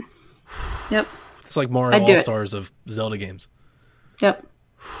do it. Yep. It's like Mario All-Stars of Zelda games. Yep.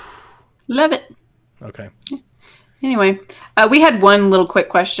 Love it. Okay. Anyway, we had one little quick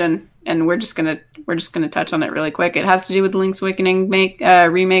question, and we're just gonna touch on it really quick. It has to do with the Link's Awakening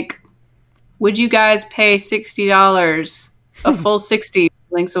remake. Would you guys pay $60, a full 60?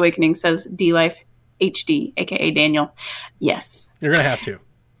 Link's Awakening, says D-Life HD, aka Daniel. Yes, you're gonna have to.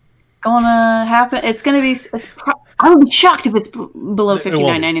 It's gonna happen. It's gonna be. I would be shocked if it's below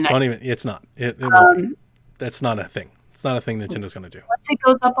 $59.99. Don't even. It's not. It won't be. That's not a thing. It's not a thing Nintendo's going to do. Once it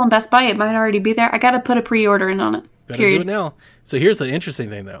goes up on Best Buy, it might already be there. I got to put a pre-order in on it. Better do it now. So here's the interesting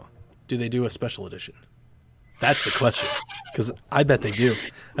thing, though. Do they do a special edition? That's the question. Because I bet they do.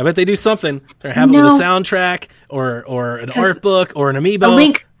 I bet they do something. They're going to have it with a soundtrack or an art book or an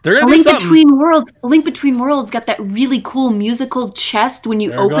amiibo. They're going to do something. A Link Between Worlds got that really cool musical chest when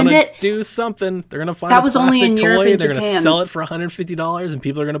you opened it. Do something. They're going to find a plastic toy. They're going to sell it for $150 and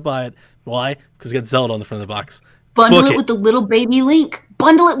people are going to buy it. Why? Because it got Zelda on the front of the box. Bundle it with the little baby Link.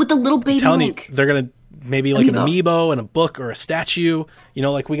 Bundle it with the little baby Link. You, they're going to maybe like an amiibo and a book or a statue. You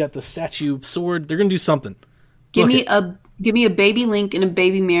know, like we got the statue sword. They're going to do something. Give me a baby Link and a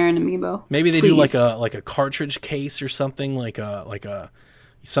baby Marin amiibo. Maybe they do like a cartridge case or something, like a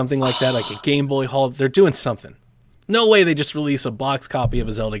something like that, like a Game Boy Hall. They're doing something. No way they just release a box copy of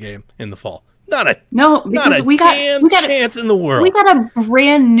a Zelda game in the fall. Not a chance in the world. We got a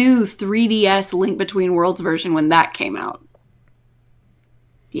brand new 3DS Link Between Worlds version when that came out.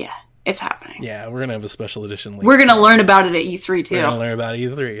 Yeah, it's happening. Yeah, we're gonna have a special edition Link. We're gonna learn about it at E3 too. We're gonna learn about it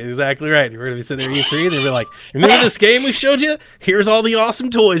at E3. Exactly right. We're gonna be sitting there at E3 and they'll be like, "Remember this game we showed you? Here's all the awesome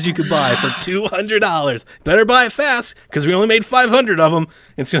toys you could buy for $200. Better buy it fast because we only made 500 of them."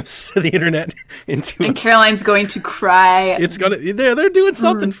 It's gonna set the internet into. And Caroline's going to cry. It's gonna. They're doing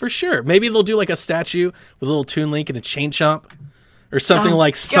something for sure. Maybe they'll do like a statue with a little Toon Link and a Chain Chomp. Or something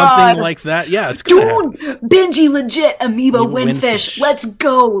like that. Yeah, it's good. Dude, Benji legit amiibo Windfish. Let's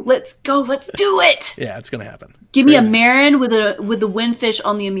go. Let's do it. Yeah, it's gonna happen. Give me a Marin with the Windfish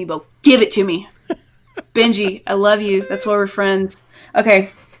on the amiibo. Give it to me. Benji, I love you. That's why we're friends.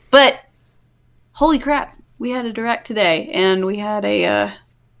 Okay, but holy crap, we had a direct today, and we had a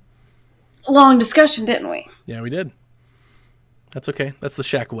long discussion, didn't we? Yeah, we did. That's okay. That's the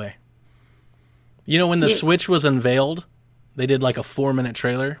Shack way. You know, when the Switch was unveiled, they did like a 4-minute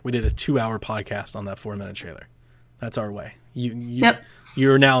trailer. We did a 2-hour podcast on that 4-minute trailer. That's our way.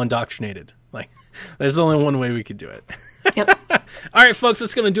 You're now indoctrinated. Like, there's only one way we could do it. Yep. All right, folks,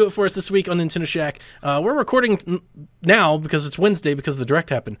 that's going to do it for us this week on Nintendo Shack. We're recording now because it's Wednesday because the Direct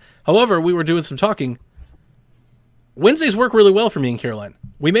happened. However, we were doing some talking. Wednesdays work really well for me and Caroline.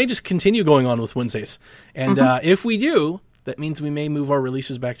 We may just continue going on with Wednesdays. And if we do, that means we may move our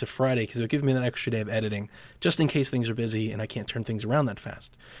releases back to Friday because it'll give me that extra day of editing just in case things are busy and I can't turn things around that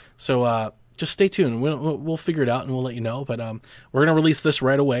fast. So just stay tuned. We'll figure it out and we'll let you know. But we're going to release this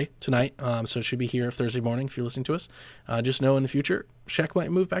right away tonight. So it should be here Thursday morning if you're listening to us. Just know in the future, Shack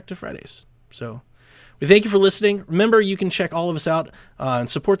might move back to Fridays. So we thank you for listening. Remember, you can check all of us out and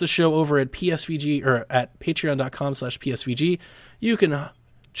support the show over at PSVG or at patreon.com/PSVG. You can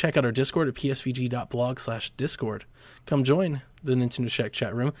check out our Discord at psvg.blog/Discord. Come join the Nintendo Shack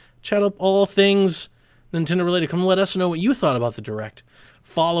chat room. Chat up all things Nintendo related. Come let us know what you thought about the Direct.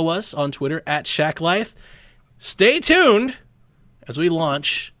 Follow us on Twitter at ShackLife. Stay tuned as we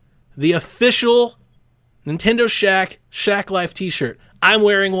launch the official Nintendo Shack Life t-shirt. I'm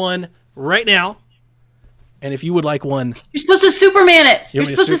wearing one right now. And if you would like one... You're supposed to Superman it! You're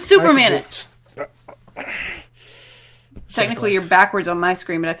supposed to Superman it! Technically, you're backwards on my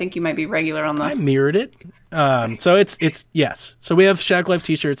screen, but I think you might be regular on the... I mirrored it. So it's yes. So we have Shack Life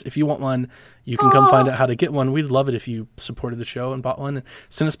t-shirts. If you want one, you can come find out how to get one. We'd love it if you supported the show and bought one. And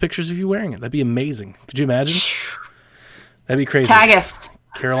send us pictures of you wearing it. That'd be amazing. Could you imagine? That'd be crazy. Tag us.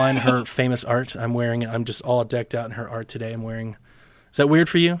 Caroline, her famous art. I'm wearing it. I'm just all decked out in her art today. I'm wearing... Is that weird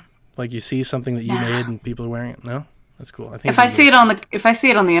for you? Like you see something that you made and people are wearing it? No? That's cool. I think if I see it on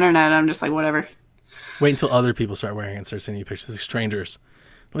the internet, I'm just like, whatever. Wait until other people start wearing it and start sending you pictures, like strangers.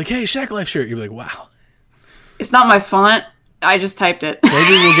 Like, hey, Shack Life shirt. You'll be like, wow. It's not my font. I just typed it.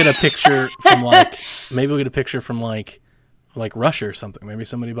 Maybe we'll get a picture from like Russia or something. Maybe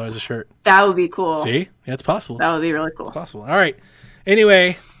somebody buys a shirt. That would be cool. See? Yeah, it's possible. That would be really cool. It's possible. All right.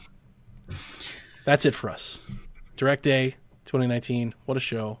 Anyway, that's it for us. Direct Day 2019. What a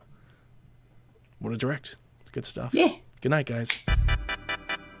show. What a direct. Good stuff. Yeah. Good night, guys.